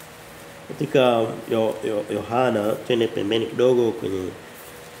katika Yohana tena pembeni kidogo kwenye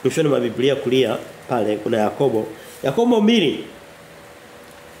mwishoni mwa Biblia kulia pale kuna Yakobo. Yakobo 2.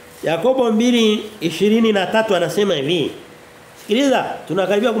 Yakobo 2:23 anasema hivi. Sikiliza,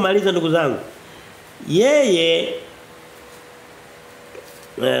 tunakaribia kumaliza ndugu zangu. Yeye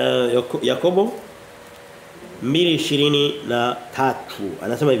Yakobo 2:23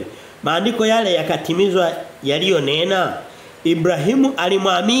 anasema hivi. Maandiko yale yakatimizwa yaliyonena Ibrahimu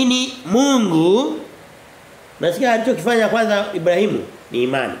alimwamini Mungu. Nasikia alichokifanya kwanza Ibrahimu ni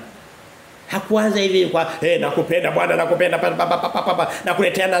imani. Hakuanza hivi kwa nakupenda Bwana nakupenda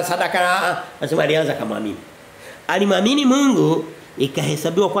nakuletea na sadaka. Anasema alianza kumwamini. Alimwamini Mungu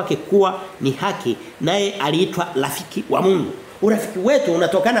ikahesabiwa kwake kuwa ni haki naye aliitwa rafiki wa Mungu. Urafiki wetu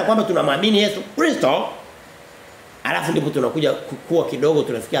unatokana kwamba tunamwamini Yesu Kristo. Alafu ndipo tunakuja kukua kidogo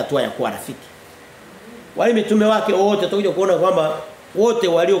tunafikia hatua ya kuwa rafiki. Wale mitume wake wote tutakuja kuona kwamba wote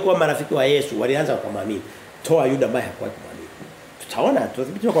waliokuwa marafiki wa Yesu walianza kumwamini. Toa Yuda ambaye hakuwa kumwamini. Tutaona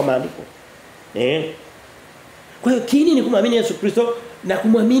tuthibitisha kwa maandiko. Kwa hiyo kiini ni kumwamini Yesu Kristo na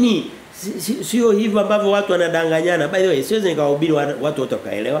kumwamini sio hivyo ambavyo watu wanadanganyana. By the way, siwezi nikawahubiri watu wote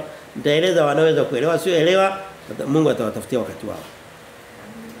wakaelewa. Nitaeleza wanaweza kuelewa, sio elewa Mungu atawatafutia wakati wao.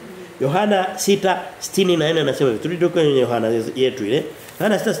 Yohana 6:64 anasema hivi. Turudi kwenye Yohana yetu ile.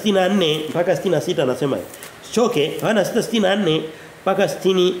 Yohana 6:64 mpaka 66 anasema hivi. Choke Yohana 6:64 mpaka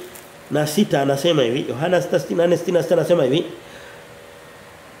 66 anasema hivi. Yohana 6:64 66 anasema hivi.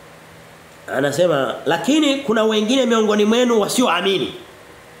 Anasema lakini kuna wengine miongoni mwenu wasioamini.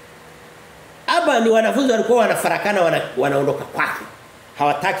 Hapa ni wanafunzi walikuwa wanafarakana wanaondoka kwake.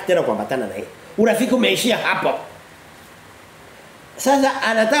 Hawataki tena kuambatana na yeye. Urafiki umeishia hapo. Sasa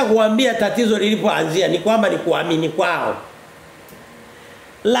anataka kuambia tatizo lilipoanzia ni kwamba ni kuamini kwao.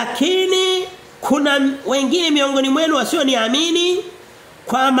 Lakini kuna wengine miongoni mwenu wasioniamini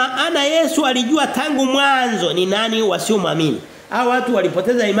kwa maana Yesu alijua tangu mwanzo ni nani wasioamini. Hao watu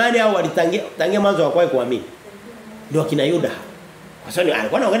walipoteza imani au walitangia mwanzo wa kuamini. Ndio kina Yuda. Kwa sababu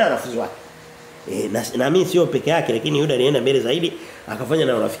alikuwa anaongea na wanafunzi wake. Na mimi sio peke yake lakini Yuda alienda mbele zaidi akafanya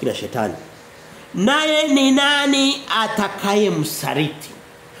na urafiki na shetani. Naye ni nani atakayemsaliti?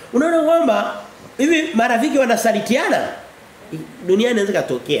 Unaona kwamba hivi marafiki wanasalitiana? Dunia inaweza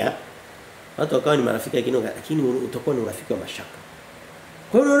kutokea watu wakawa ni marafiki lakini utakuwa ni urafiki wa mashaka.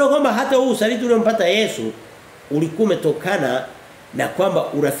 Kwa hiyo unaona kwamba hata huu usaliti uliompata Yesu ulikuwa umetokana na kwamba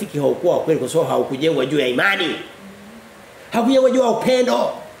urafiki haukuwa kweli kwa sababu haukujengwa juu ya imani. Haukujengwa juu ya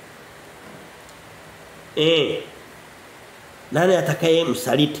upendo. Nani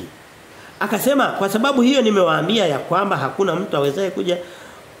atakayemsaliti? Akasema kwa sababu hiyo nimewaambia ya kwamba hakuna mtu awezaye kuja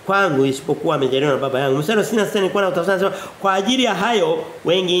kwangu isipokuwa amejaliwa na baba yangu. Mstari wa 66 nilikuwa natafsiri anasema kwa ajili ya hayo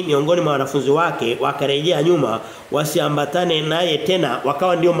wengi miongoni mwa wanafunzi wake wakarejea nyuma wasiambatane naye tena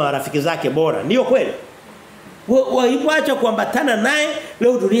wakawa ndio marafiki zake bora. Ndio kweli. Walipoacha kuambatana naye,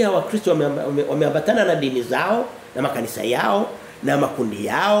 leo dunia wa Kristo wameambatana na dini zao na makanisa yao na makundi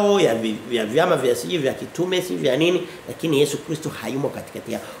yao ya vyama vya siji vya kitume si vya nini, lakini Yesu Kristo hayumo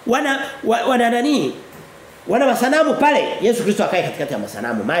katikati yao. Wana nani? Wana masanamu pale. Yesu Kristo akae katikati ya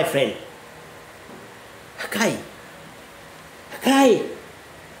masanamu, my friend. Hakai.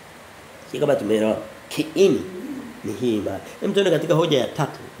 Si kama tumeelewa. Kiini ni hii imani. Mtuone katika hoja ya 3,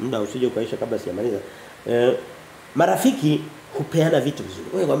 muda usije ukaisha kabla sijamaliza. Marafiki hupeana vitu vizuri.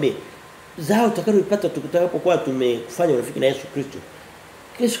 Wewe kwambie zao tutakayopata tutakapokuwa tumekufanya urafiki na Yesu Kristo.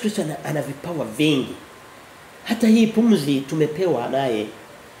 Yesu Kristo ana vipawa vingi. Hata hii pumzi tumepewa naye.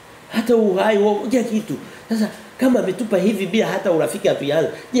 Hata uhai kila kitu. Sasa kama ametupa hivi bila hata urafiki hatuanza.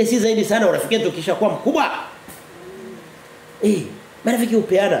 Je, si zaidi sana urafiki wetu kishakuwa mkubwa? Marafiki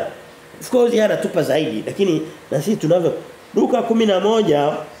hupeana. Of course yana tupa zaidi, lakini na sisi tunavyo Luka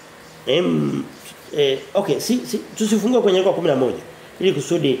 11 okay, tusifungue kwenye Luka 11 ili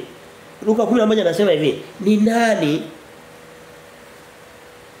kusudi Luka 11 anasema hivi, ni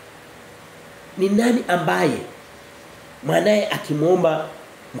nani ambaye mwanae akimuomba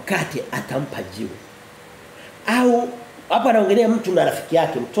mkate atampa jiwe? Au hapa anaongelea mtu na rafiki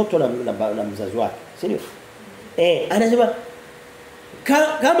yake, mtoto na mzazi wake, si ndio? Anasema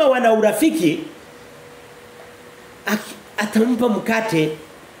kama wana urafiki atampa mkate,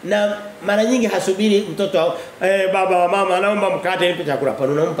 na mara nyingi hasubiri mtoto baba mama anaomba mkate nipe chakula,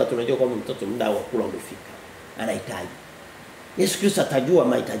 hapana, unampa, tunajua kwamba mtoto muda wa kula umefika, anahitaji. Yesu Kristo atajua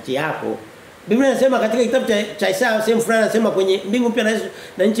mahitaji yako. Biblia inasema katika kitabu cha Isaya sehemu fulani anasema kwenye mbingu mpya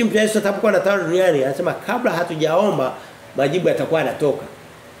na nchi mpya Yesu atakuwa anatawala duniani, anasema kabla hatujaomba majibu yatakuwa yanatoka.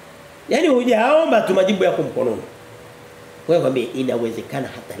 Yaani hujaomba tu majibu yako mkononi. Kwa hiyo kwambie inawezekana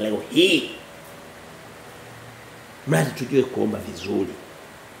hata leo hii. Mradi tujue kuomba vizuri.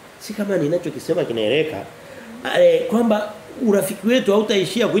 Si kama ninachokisema kinaeleka kwamba urafiki wetu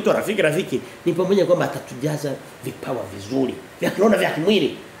hautaishia kuitwa rafiki, ni pamoja kwamba atatujaza vipawa vizuri vya kiroho vya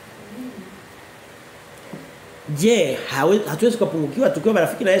kimwili. Je, hatuwezi kupungukiwa tukiwa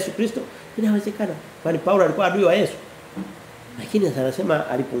marafiki na Yesu Kristo? Inawezekana. Kwani Paulo alikuwa adui wa Yesu. Lakini anasema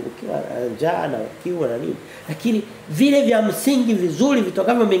alipungukiwa njaa na kiu na nini. Lakini vile vya msingi vizuri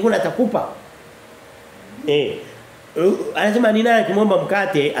vitokavyo mbinguni atakupa. Anasema ni nani akimwomba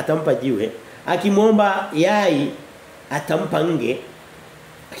mkate atampa jiwe, akimwomba yai atampa nge,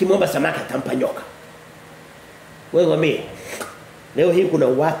 akimwomba samaki atampa nyoka. Wewe mwambie leo hii kuna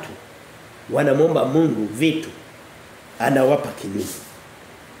watu wanamwomba Mungu vitu anawapa kinyume.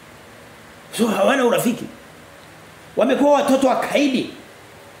 So hawana urafiki. Wamekuwa watoto wakaidi.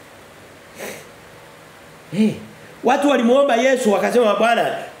 Watu walimuomba Yesu wakasema,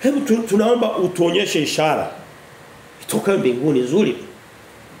 Bwana, hebu tunaomba utuonyeshe ishara itoka mbinguni nzuri.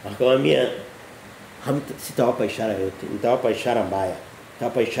 Akamwambia, sitawapa ishara yote, nitawapa ishara mbaya.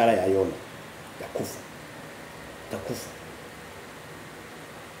 Nitawapa ishara ya Yona, ya kufa. Takufa.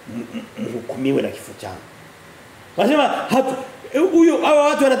 Mhukumiwe na kifo changu. Wanasema huyo hawa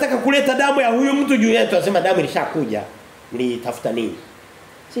watu wanataka kuleta damu ya huyo mtu juu yetu, wanasema damu ilishakuja. Mlitafuta nini?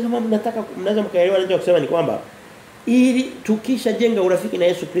 Si kama mnaweza mkaelewa nini kusema ni kwamba ili tukisha jenga urafiki na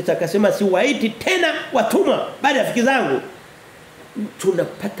Yesu Kristo, akasema siwaiti tena watumwa bali rafiki zangu,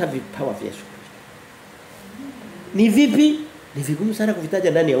 tunapata vipawa vya Yesu Kristo. Ni vipi? Ni vigumu sana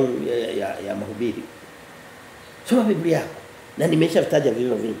kuvitaja ndani ya mahubiri. Soma Biblia yako. Na nimeshavitaja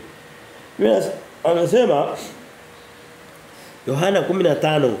vivyo vingi. Biblia anasema Yohana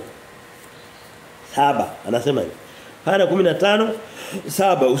 15:7 anasema hivi. Yohana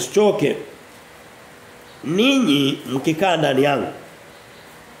 15:7 usichoke ninyi mkikaa ndani yangu.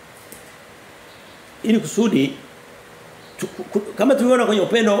 Ili kusudi kama tuliona kwenye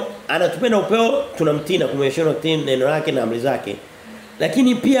upendo, anatupenda upeo, tunamtii na kumheshimu neno lake na amri zake.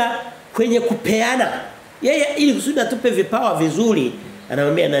 Lakini pia kwenye kupeana, yeye ili kusudi atupe vipawa vizuri,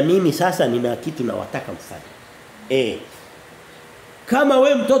 anamwambia na mimi sasa nina kitu na wataka mfanye. Kama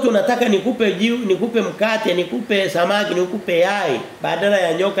we mtoto unataka nikupe mkate, nikupe samaki, nikupe yai badala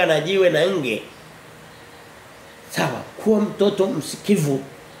ya nyoka na jiwe na nge. Sawa, kuwa mtoto msikivu.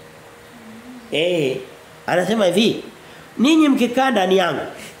 Anasema hivi, ninyi mkikaa ndani yangu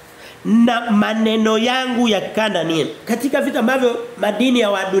na maneno yangu yakaa ndani yenu. Katika vitu ambavyo madini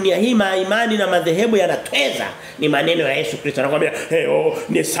ya dunia hii, imani na madhehebu yanatweza, ni maneno ya Yesu Kristo. Anakuambia,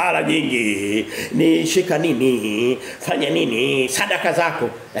 ni sala nyingi, ni shika nini, fanya nini, sadaka zako.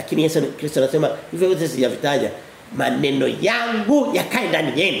 Lakini Yesu Kristo anasema, hivyo yote sijavitaja, maneno yangu yakae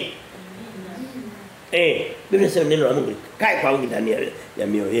ndani yenu. Biblia inasema neno la Mungu kae kwa wingi ndani ya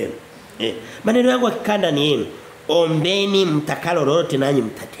mioyo yenu. Maneno yangu yakikaa ndani yenu, ombeni mtakalo lolote nanyi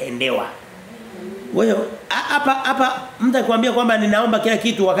mtatendewa. Wewe hapa mtu akwambia kwamba ninaomba kila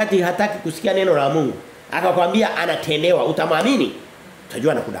kitu wakati hataki kusikia neno la Mungu. Akakwambia anatendewa, utamwamini?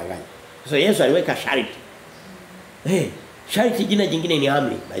 Utajua anakudanganya. So Yesu aliweka sharti. Sharti jina jingine ni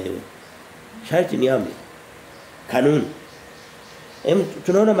amri by the way. Sharti ni amri. Kanuni.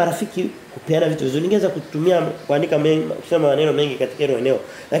 Tunaona marafiki kupeana vitu vizuri. Ningeweza kutumia kuandika kusema maneno mengi katika hilo eneo.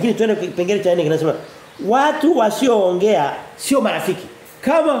 Lakini tuende kipengele cha 4 kinasema watu wasioongea sio marafiki.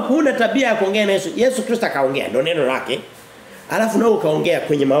 Kama huna tabia ya kuongea na Yesu Kristo akaongea ndio neno lake. Alafu nao ukaongea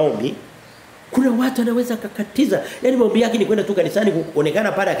kwenye maombi. Kuna watu wanaweza kukatiza. Yaani maombi yake ni kwenda tu kanisani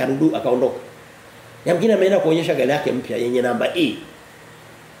kuonekana pale akaondoka. Yamkini ameenda kuonyesha gari yake mpya yenye namba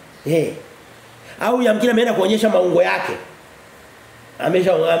E. Au yamkini ameenda kuonyesha maungo yake.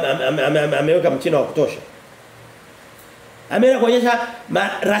 Ameweka mchino wa kutosha. Ameenda kuonyesha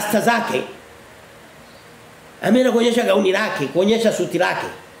rasta zake. Ameenda kuonyesha gauni lake, kuonyesha suti lake.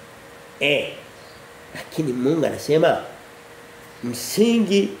 Lakini Mungu anasema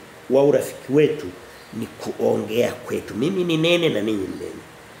msingi wa urafiki wetu ni kuongea kwetu. Mimi ni nene na ninyi mnene.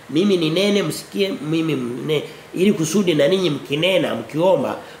 Mimi ni nene msikie mimi mnene ili kusudi na ninyi mkinena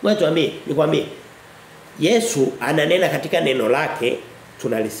mkiomba. Nikwambie Yesu ananena katika neno lake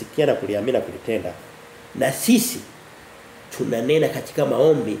tunalisikia na kuliamini na kulitenda. Na sisi tunanena katika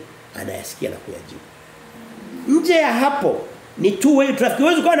maombi anayasikia na kuyajibu. Nje ya hapo ni two way traffic.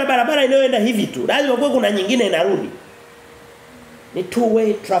 Huwezi kuwa na barabara inayoenda hivi tu. Lazima kuwe kuna nyingine inarudi. Ni two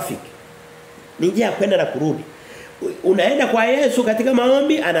way traffic. Ni njia ya kwenda na kurudi. Unaenda kwa Yesu katika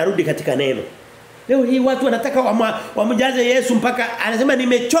maombi, anarudi katika neno. Leo hii watu wanataka wamjaze Yesu mpaka anasema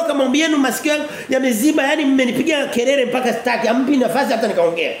nimechoka maombi yenu, masikio yameziba, yani mmenipigia kelele mpaka sitaki, ampi nafasi hata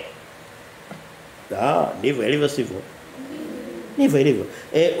nikaongea. Ndivyo ilivyo sivyo. Ndivyo ilivyo.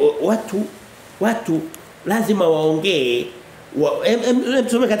 Watu lazima waongee.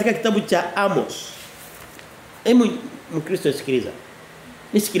 Tusome katika kitabu cha Amos. Mkristo sikiliza.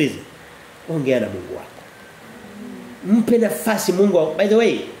 Nisikilize. Ongea na Mungu wako. Mpe nafasi Mungu. By the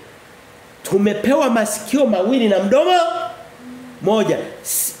way, tumepewa masikio mawili na mdomo moja.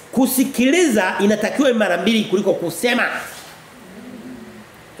 Kusikiliza inatakiwa mara mbili kuliko kusema.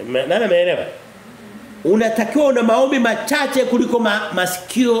 Nani ameelewa? Unatakiwa una maombi machache kuliko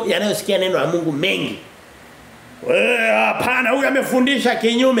masikio yanayosikia neno la Mungu mengi. Hapana, huyu amefundisha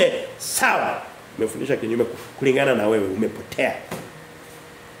kinyume. Sawa. Amefundisha kinyume kulingana na wewe, umepotea.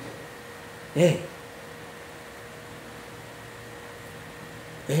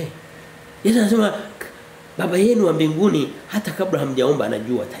 Yesu anasema Baba yenu wa mbinguni hata kabla hamjaomba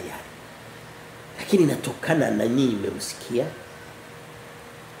anajua tayari. Lakini inatokana na nyinyi mmemsikia.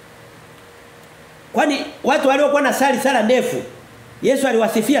 Kwani watu waliokuwa na sala ndefu Yesu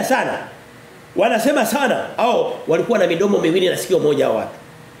aliwasifia sana. Wanasema sana au walikuwa na midomo miwili na sikio moja hao watu.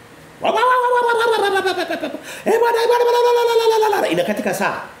 Inakatika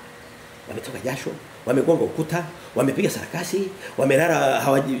saa. Wametoka jasho, wamegonga ukuta, wamepiga sarakasi, wamelala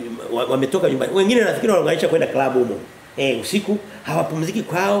wametoka nyumbani. Wengine nafikiri wanaangaisha kwenda klabu huko. Usiku hawapumziki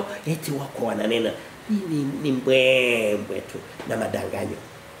kwao, eti wako wananena. Ni mbwembwe tu na madanganyo.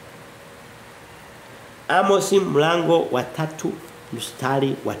 Amos mlango wa 3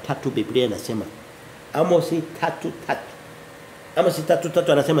 mstari wa 3 Biblia inasema. Amos 3:3. Amos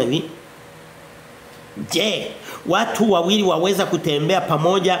 3:3 anasema hivi. Je, watu wawili waweza kutembea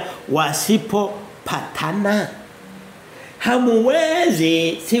pamoja wasipopatana?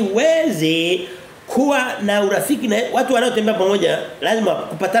 Siwezi kuwa na urafiki na watu wanaotembea pamoja, lazima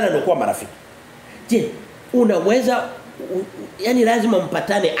kupatana ndio kuwa marafiki. Je, unaweza yani lazima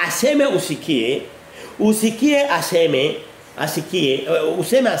mpatane, aseme usikie, usikie aseme, asikie,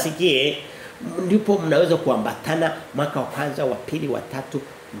 useme asikie, ndipo mnaweza kuambatana mwaka wa kwanza, wa pili, wa tatu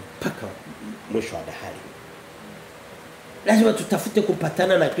mpaka mwisho wa dahari. Lazima tutafute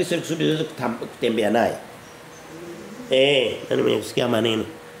kupatana na Kristo ili kusudi tuweze kutembea naye. Nani mwenye kusikia maneno?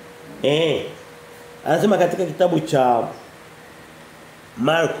 Anasema katika kitabu cha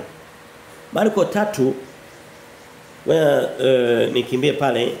Marko 3 nikimbie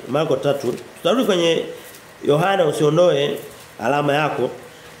pale Marko 3. Tutarudi kwenye Yohana, usiondoe alama yako.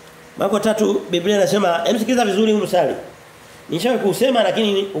 Marko 3 Biblia inasema, sikiliza vizuri huu mstari. Nishawahi kusema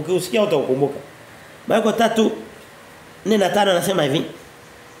lakini ukiusikia utakumbuka. Marko 3:4-5 anasema hivi.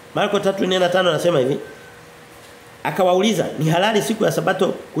 Marko 3:4-5 anasema hivi. Akawauliza, ni halali siku ya Sabato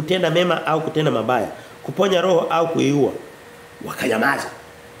kutenda mema au kutenda mabaya, kuponya roho au kuiua? Wakanyamaza.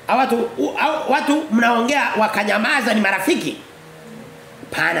 Watu mnaongea wakanyamaza ni marafiki?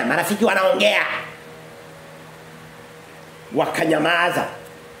 Hapana, marafiki wanaongea. Wakanyamaza.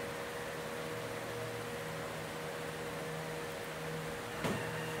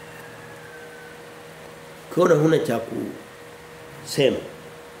 Ukiona huna cha kusema,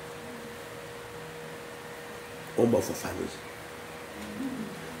 omba ufafanuzi.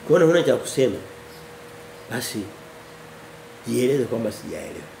 Ukiona huna cha kusema, basi jieleze kwamba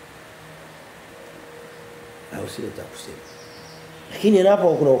sijaelewa. Au sina cha kusema. Lakini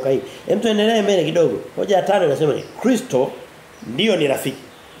inapo kuna ukai. Hem, tuendelee mbele kidogo. Hoja ya 5 inasema ni Kristo ndio ni rafiki.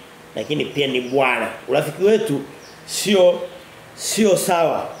 Lakini pia ni Bwana. Urafiki wetu sio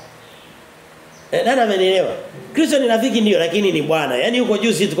sawa. Nani amenielewa? Kristo ni rafiki ndio lakini ni Bwana. Yaani yuko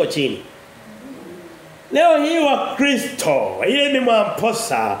juu sisi tuko chini. Leo hii wa Kristo, ile ni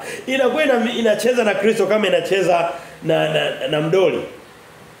mwamposa, inakuwa inacheza na Kristo kama inacheza na mdoli.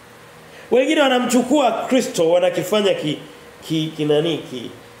 Wengine wanamchukua Kristo wanakifanya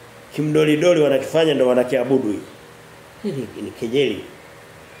kimdoli wanakifanya ndio wanakiabudu hivi. Hili ni kejeli.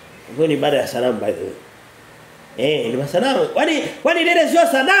 Hiyo ni ibada ya sanamu by the way. Ni masanamu. Kwani lile sio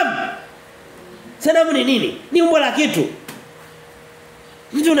sanamu? Sanamu ni nini? Ni umbo la kitu.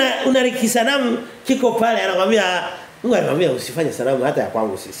 Mtu unariki sanamu kiko pale anakuambia Mungu anamwambia usifanye sanamu hata ya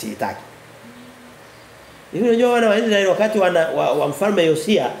kwangu siitaki. Hivi unajua wana wa Israeli wakati wa mfalme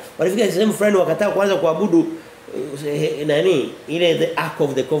Yosia walifika sehemu fulani wakataka kuanza kuabudu ile the Ark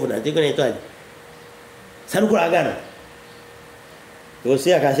of the Covenant iko inaitwaje? Sanduku la agano.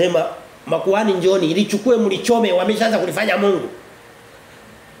 Yosia akasema makuhani njooni ilichukue mlichome wameshaanza kulifanya Mungu.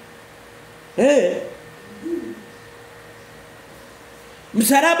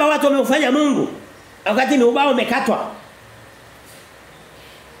 Msalaba watu wameufanya Mungu wakati ni ubao umekatwa.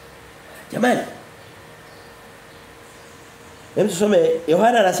 Jamani. Hebu tusome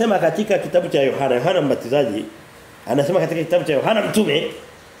Yohana anasema katika kitabu cha Yohana Mbatizaji anasema katika kitabu cha Yohana Mtume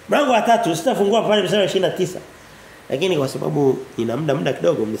mlango wa 3 sitafungua pale mstari wa 29. Lakini kwa sababu ina muda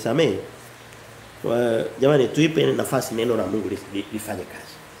kidogo mnisamee. Jamani tuipe nafasi neno la Mungu lifanye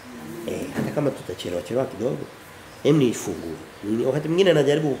kazi. Hata kama tutachelewa kidogo hem ifungue. Wakati mwingine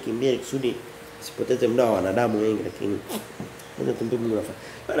najaribu kukimbia kusudi sipoteze muda wa wanadamu wengi lakini ngoja tumpe Mungu nafasi.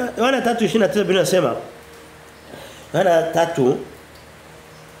 Yohana 3:29 Biblia inasema Yohana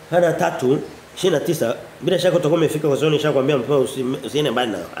 3:29 bila shaka utakuwa umefika kwa sababu nishakwambia mpaka usiende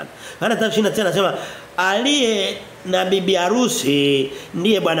mbali na Yohana. Yohana 3:29 anasema aliye na bibi harusi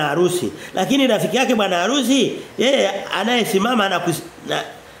ndiye bwana harusi lakini rafiki yake bwana harusi yeye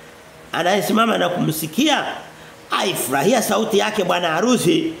anayesimama na kumsikia aifurahia sauti yake bwana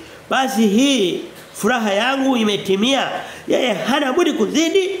harusi basi hii furaha yangu imetimia yeye hana budi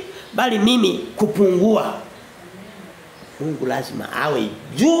kuzidi bali mimi kupungua. Mungu lazima awe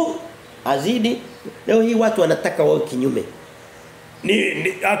juu azidi. Leo hii watu wanataka wao kinyume.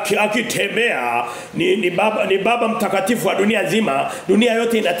 Akitembea ni baba mtakatifu wa dunia nzima, dunia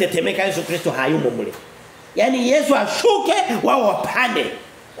yote inatetemeka, Yesu Kristo hayumo mle. Yaani Yesu ashuke wao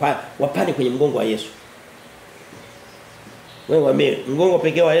wapande kwenye mgongo wa Yesu. Wewe mgongo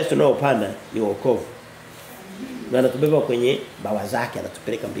pekee wa Yesu nao upanda ni wokovu. Na anatubeba kwenye bawa zake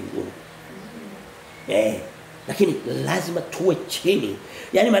anatupeleka mbinguni. Lakini lazima tuwe chini.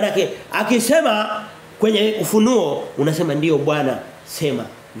 Yaani maana yake akisema kwenye ufunuo unasema ndio Bwana sema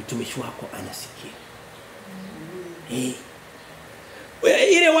mtumishi wako anasikia.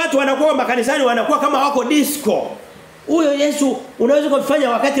 Ile watu wanakuwa makanisani wanakuwa kama wako disco. Huyo Yesu unaweza kumfanya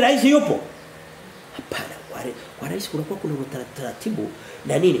wakati rais yupo? Hapana. Kwa rais kunakuwa kuna taratibu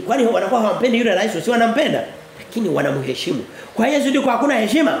na nini? Kwani wanakuwa hawampendi yule rais, si wanampenda? Lakini wanamheshimu. Kwa Yesu ndio hakuna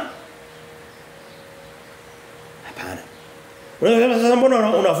heshima. Hapana. Unaweza sasa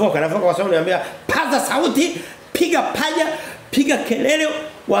mbona unafoka? Nafoka kwa sababu niambia paza sauti, piga paja, piga kelele,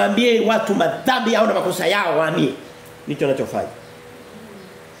 waambie watu madhambi yao na makosa yao waambie. Ndicho anachofanya.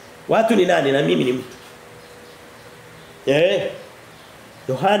 Watu ni nani na mimi ni mtu.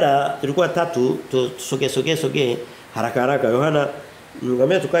 Yohana tulikuwa 3 tusogee haraka. Yohana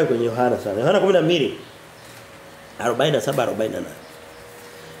ningamia tukae kwenye Yohana sana. Yohana 12 47 48.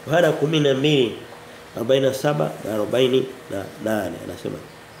 Yohana 12 47 na 48 anasema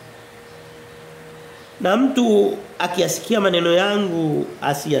na mtu akiyasikia maneno yangu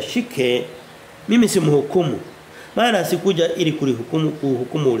asiyashike mimi simhukumu maana sikuja ili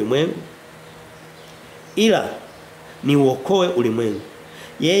kuhukumu ulimwengu ila ni uokoe ulimwengu.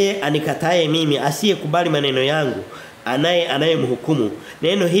 Yeye anikataye mimi asiyekubali maneno yangu anayemhukumu.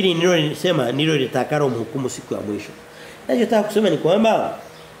 Neno hili nilolisema ndilo litakalo mhukumu siku ya mwisho. Ninachotaka kusema ni kwamba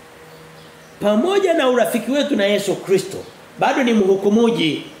pamoja na urafiki wetu na Yesu Kristo bado ni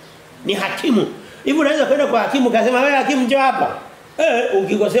mhukumuji, ni hakimu. Hivi unaweza kwenda kwa hakimu kasema wewe hakimu njoo hapa.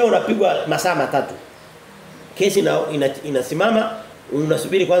 Ukikosea unapigwa masaa 3. Kesi inasimama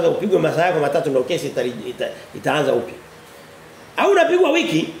unasubiri kwanza upigwe masaa yako 3 ndio kesi itaanza upya. Au unapigwa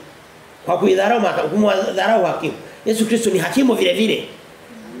wiki Kwa kumdharau hakimu. Yesu Kristo ni hakimu vile vile.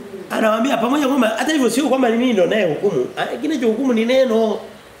 Anawaambia pamoja kwamba hata hivyo sio kwamba mimi ndo naye hukumu. Kinachohukumu ni neno.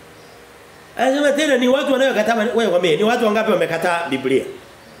 Anasema tena ni watu wanaokataa wewe kwambie ni watu wangapi wamekataa Biblia?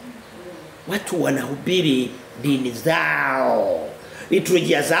 Watu wanahubiri dini zao,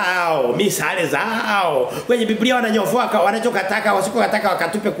 liturujia zao, misale zao. Kwenye Biblia wananyofoa wanachokataka wasikotaka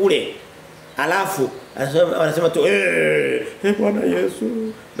wakatupe kule. Alafu wanasema tu Bwana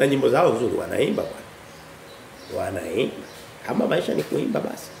Yesu na nyimbo zao nzuri wanaimba bwana. Wanaimba. Kama maisha ni kuimba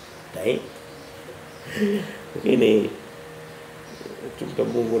basi. Taimba. Lakini tumpe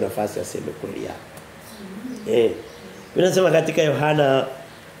Mungu nafasi aseme kweli yake. Tunasema katika Yohana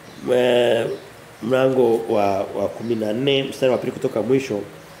mlango wa 14 mstari wa pili kutoka mwisho.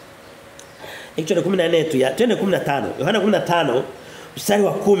 Actually 14 tu ya twende 15. Yohana 15 mstari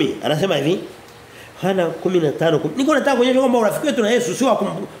wa 10 anasema hivi. Yohana 15 niko nataka kuonyesha kwamba urafiki wetu na Yesu sio wa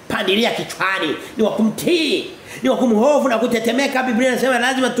kumpandilia kichwani, ni wa kumtii, ni wa kumhofu na kutetemeka. Biblia inasema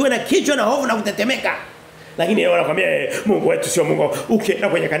lazima tuwe na kichwa na hofu na kutetemeka. Lakini wanakuambia Mungu wetu sio Mungu. Ukienda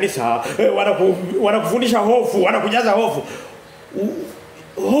kwenye kanisa wanakufundisha hofu, wanakujaza hofu.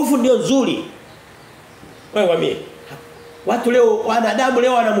 Hofu ndio nzuri. Wewe mwambie. Watu leo wanadamu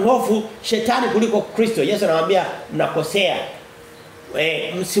leo wanamhofu shetani kuliko Kristo. Yesu anawaambia mnakosea.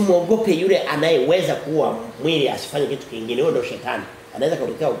 Msimuogope yule anayeweza kuua mwili asifanye kitu kingine. Huyo ndio shetani. Anaweza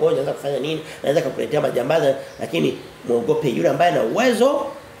kukuletea ugonjwa, anaweza kufanya nini? Anaweza kukuletea majambazi, lakini muogope yule ambaye ana uwezo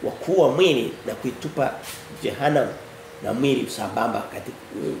wa kuua mwili na kuitupa jehanamu na mwili sambamba katika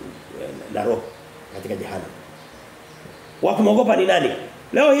na roho katika jehanamu. Wakumogopa ni nani?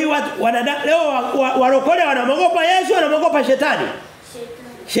 Leo hii watu wanadamu leo warokole wanamogopa Yesu, wanamogopa shetani.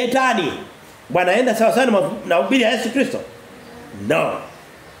 Shetani. Bwana enda sawa sana na ubiri ya Yesu Kristo. No.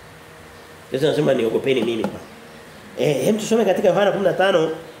 Yesu anasema niogopeni nini bwana? Hem tusome katika Yohana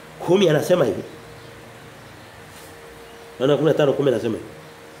 15:10 anasema hivi. Yohana 15:10 anasema hivi.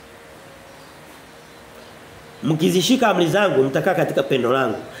 Mkizishika amri zangu mtakaa katika pendo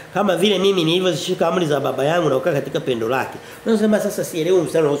langu kama vile mimi nilivyozishika amri za baba yangu na kukaa katika pendo lake. Unasema sasa sielewi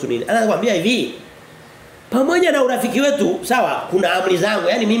mstari unahusu nini? Anakuambia hivi. Pamoja na urafiki wetu sawa kuna amri zangu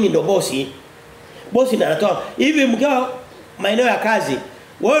yani mimi ndo bosi. Bosi ndo anatoa hivi mkiwa maeneo ya kazi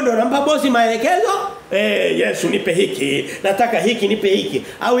wewe ndo unampa bosi maelekezo Yesu nipe hiki nataka hiki nipe hiki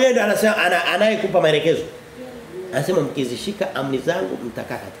au yeye ndo anasema anayekupa maelekezo. Anasema mkizishika amri zangu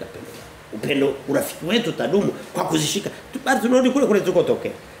mtakaa katika pendo. Upendo urafiki wetu tadumu kwa kuzishika. Bado tunarudi kule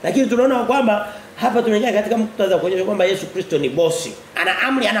tulikotokea. Lakini tunaona kwamba hapa tunaingia katika muktadha kuonyesha kwamba Yesu Kristo ni bosi. Ana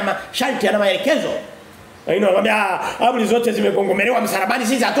amri, ana masharti, ana maelekezo. Lakini anakuambia amri zote zimegongomelewa msalabani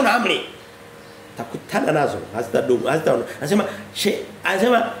sisi hatuna amri. Takutana nazo, hazitadumu, hazitaona.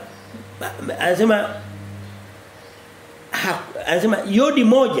 Anasema yodi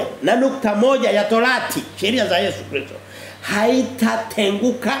moja na nukta moja ya Torati, sheria za Yesu Kristo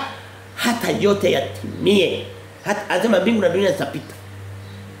haitatenguka hata yote yatimie. Hata anasema mbingu na dunia zitapita.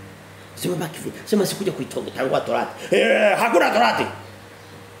 Sema baki vipi? Sema sikuja kuitonga tangu Torati. Hakuna Torati.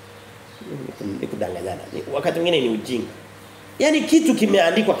 Nikudanganyana. Wakati mwingine ni ujinga. Yaani kitu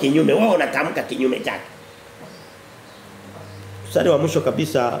kimeandikwa kinyume, wewe unatamka kinyume chake. Mstari wa mwisho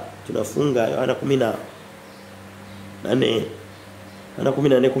kabisa tunafunga Yohana 14. Yohana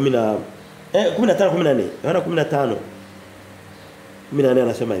 14 15:14. Yohana 15:14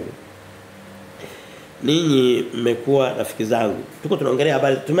 anasema hivi. Ninyi mmekuwa rafiki zangu. Tuko tunaongelea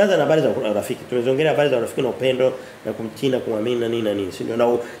habari, tumeanza na habari za rafiki. Tumezongelea habari za rafiki na upendo na kumtii na kuamini na nini na nini. Si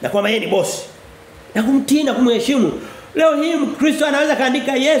ndio? Na kwamba yeye ni boss. Na kumtii na kumheshimu. Leo hii Mkristo anaweza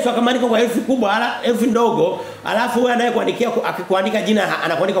kaandika Yesu akamwandika kwa herufi kubwa, herufi ndogo, alafu wewe anayekuandikia akikuandika jina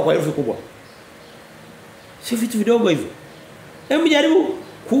anakuandika kwa herufi kubwa. Si vitu vidogo hivyo. Hebu jaribu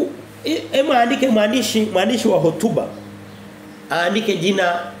aandike mwandishi wa hotuba. Aandike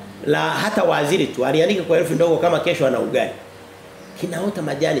jina la hata waziri tu, aliandika kwa herufi ndogo kama kesho ana ugali. Kinaota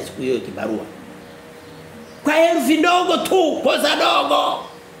majani siku hiyo kibarua. Kwa herufi ndogo tu, kosa dogo.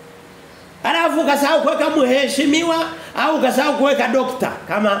 Alafu ukasahau kuweka mheshimiwa au ukasahau kuweka dokta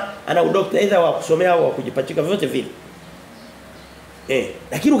kama ana udokta aidha wa kusomea au wa kujipachika vyote vile.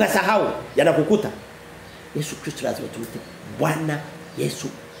 Lakini ukasahau yanakukuta. Yesu Kristo lazima tumte Bwana Yesu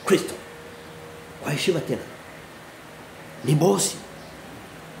Kristo. Kwa heshima tena. Ni bosi.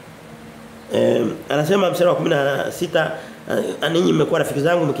 Anasema mstari wa 16 ninyi mmekuwa rafiki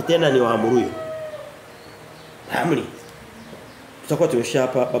zangu mkitenda ni waamuruyo. Amri. Tutakuwa tumesha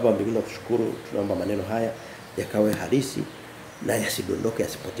hapa baba mbinguni na kushukuru tunaomba maneno haya yakawe halisi na yasidondoke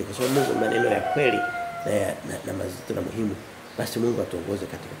yasipotee kwa sababu Mungu maneno ya kweli na mazito na muhimu basi Mungu atuongoze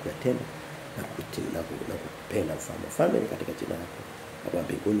katika kuyatenda na kupenda ufalme katika jina lako Baba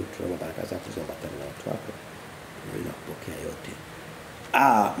mbinguni tunaomba baraka zako ziambatane na watu wako. Na kupokea yote.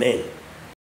 Amen.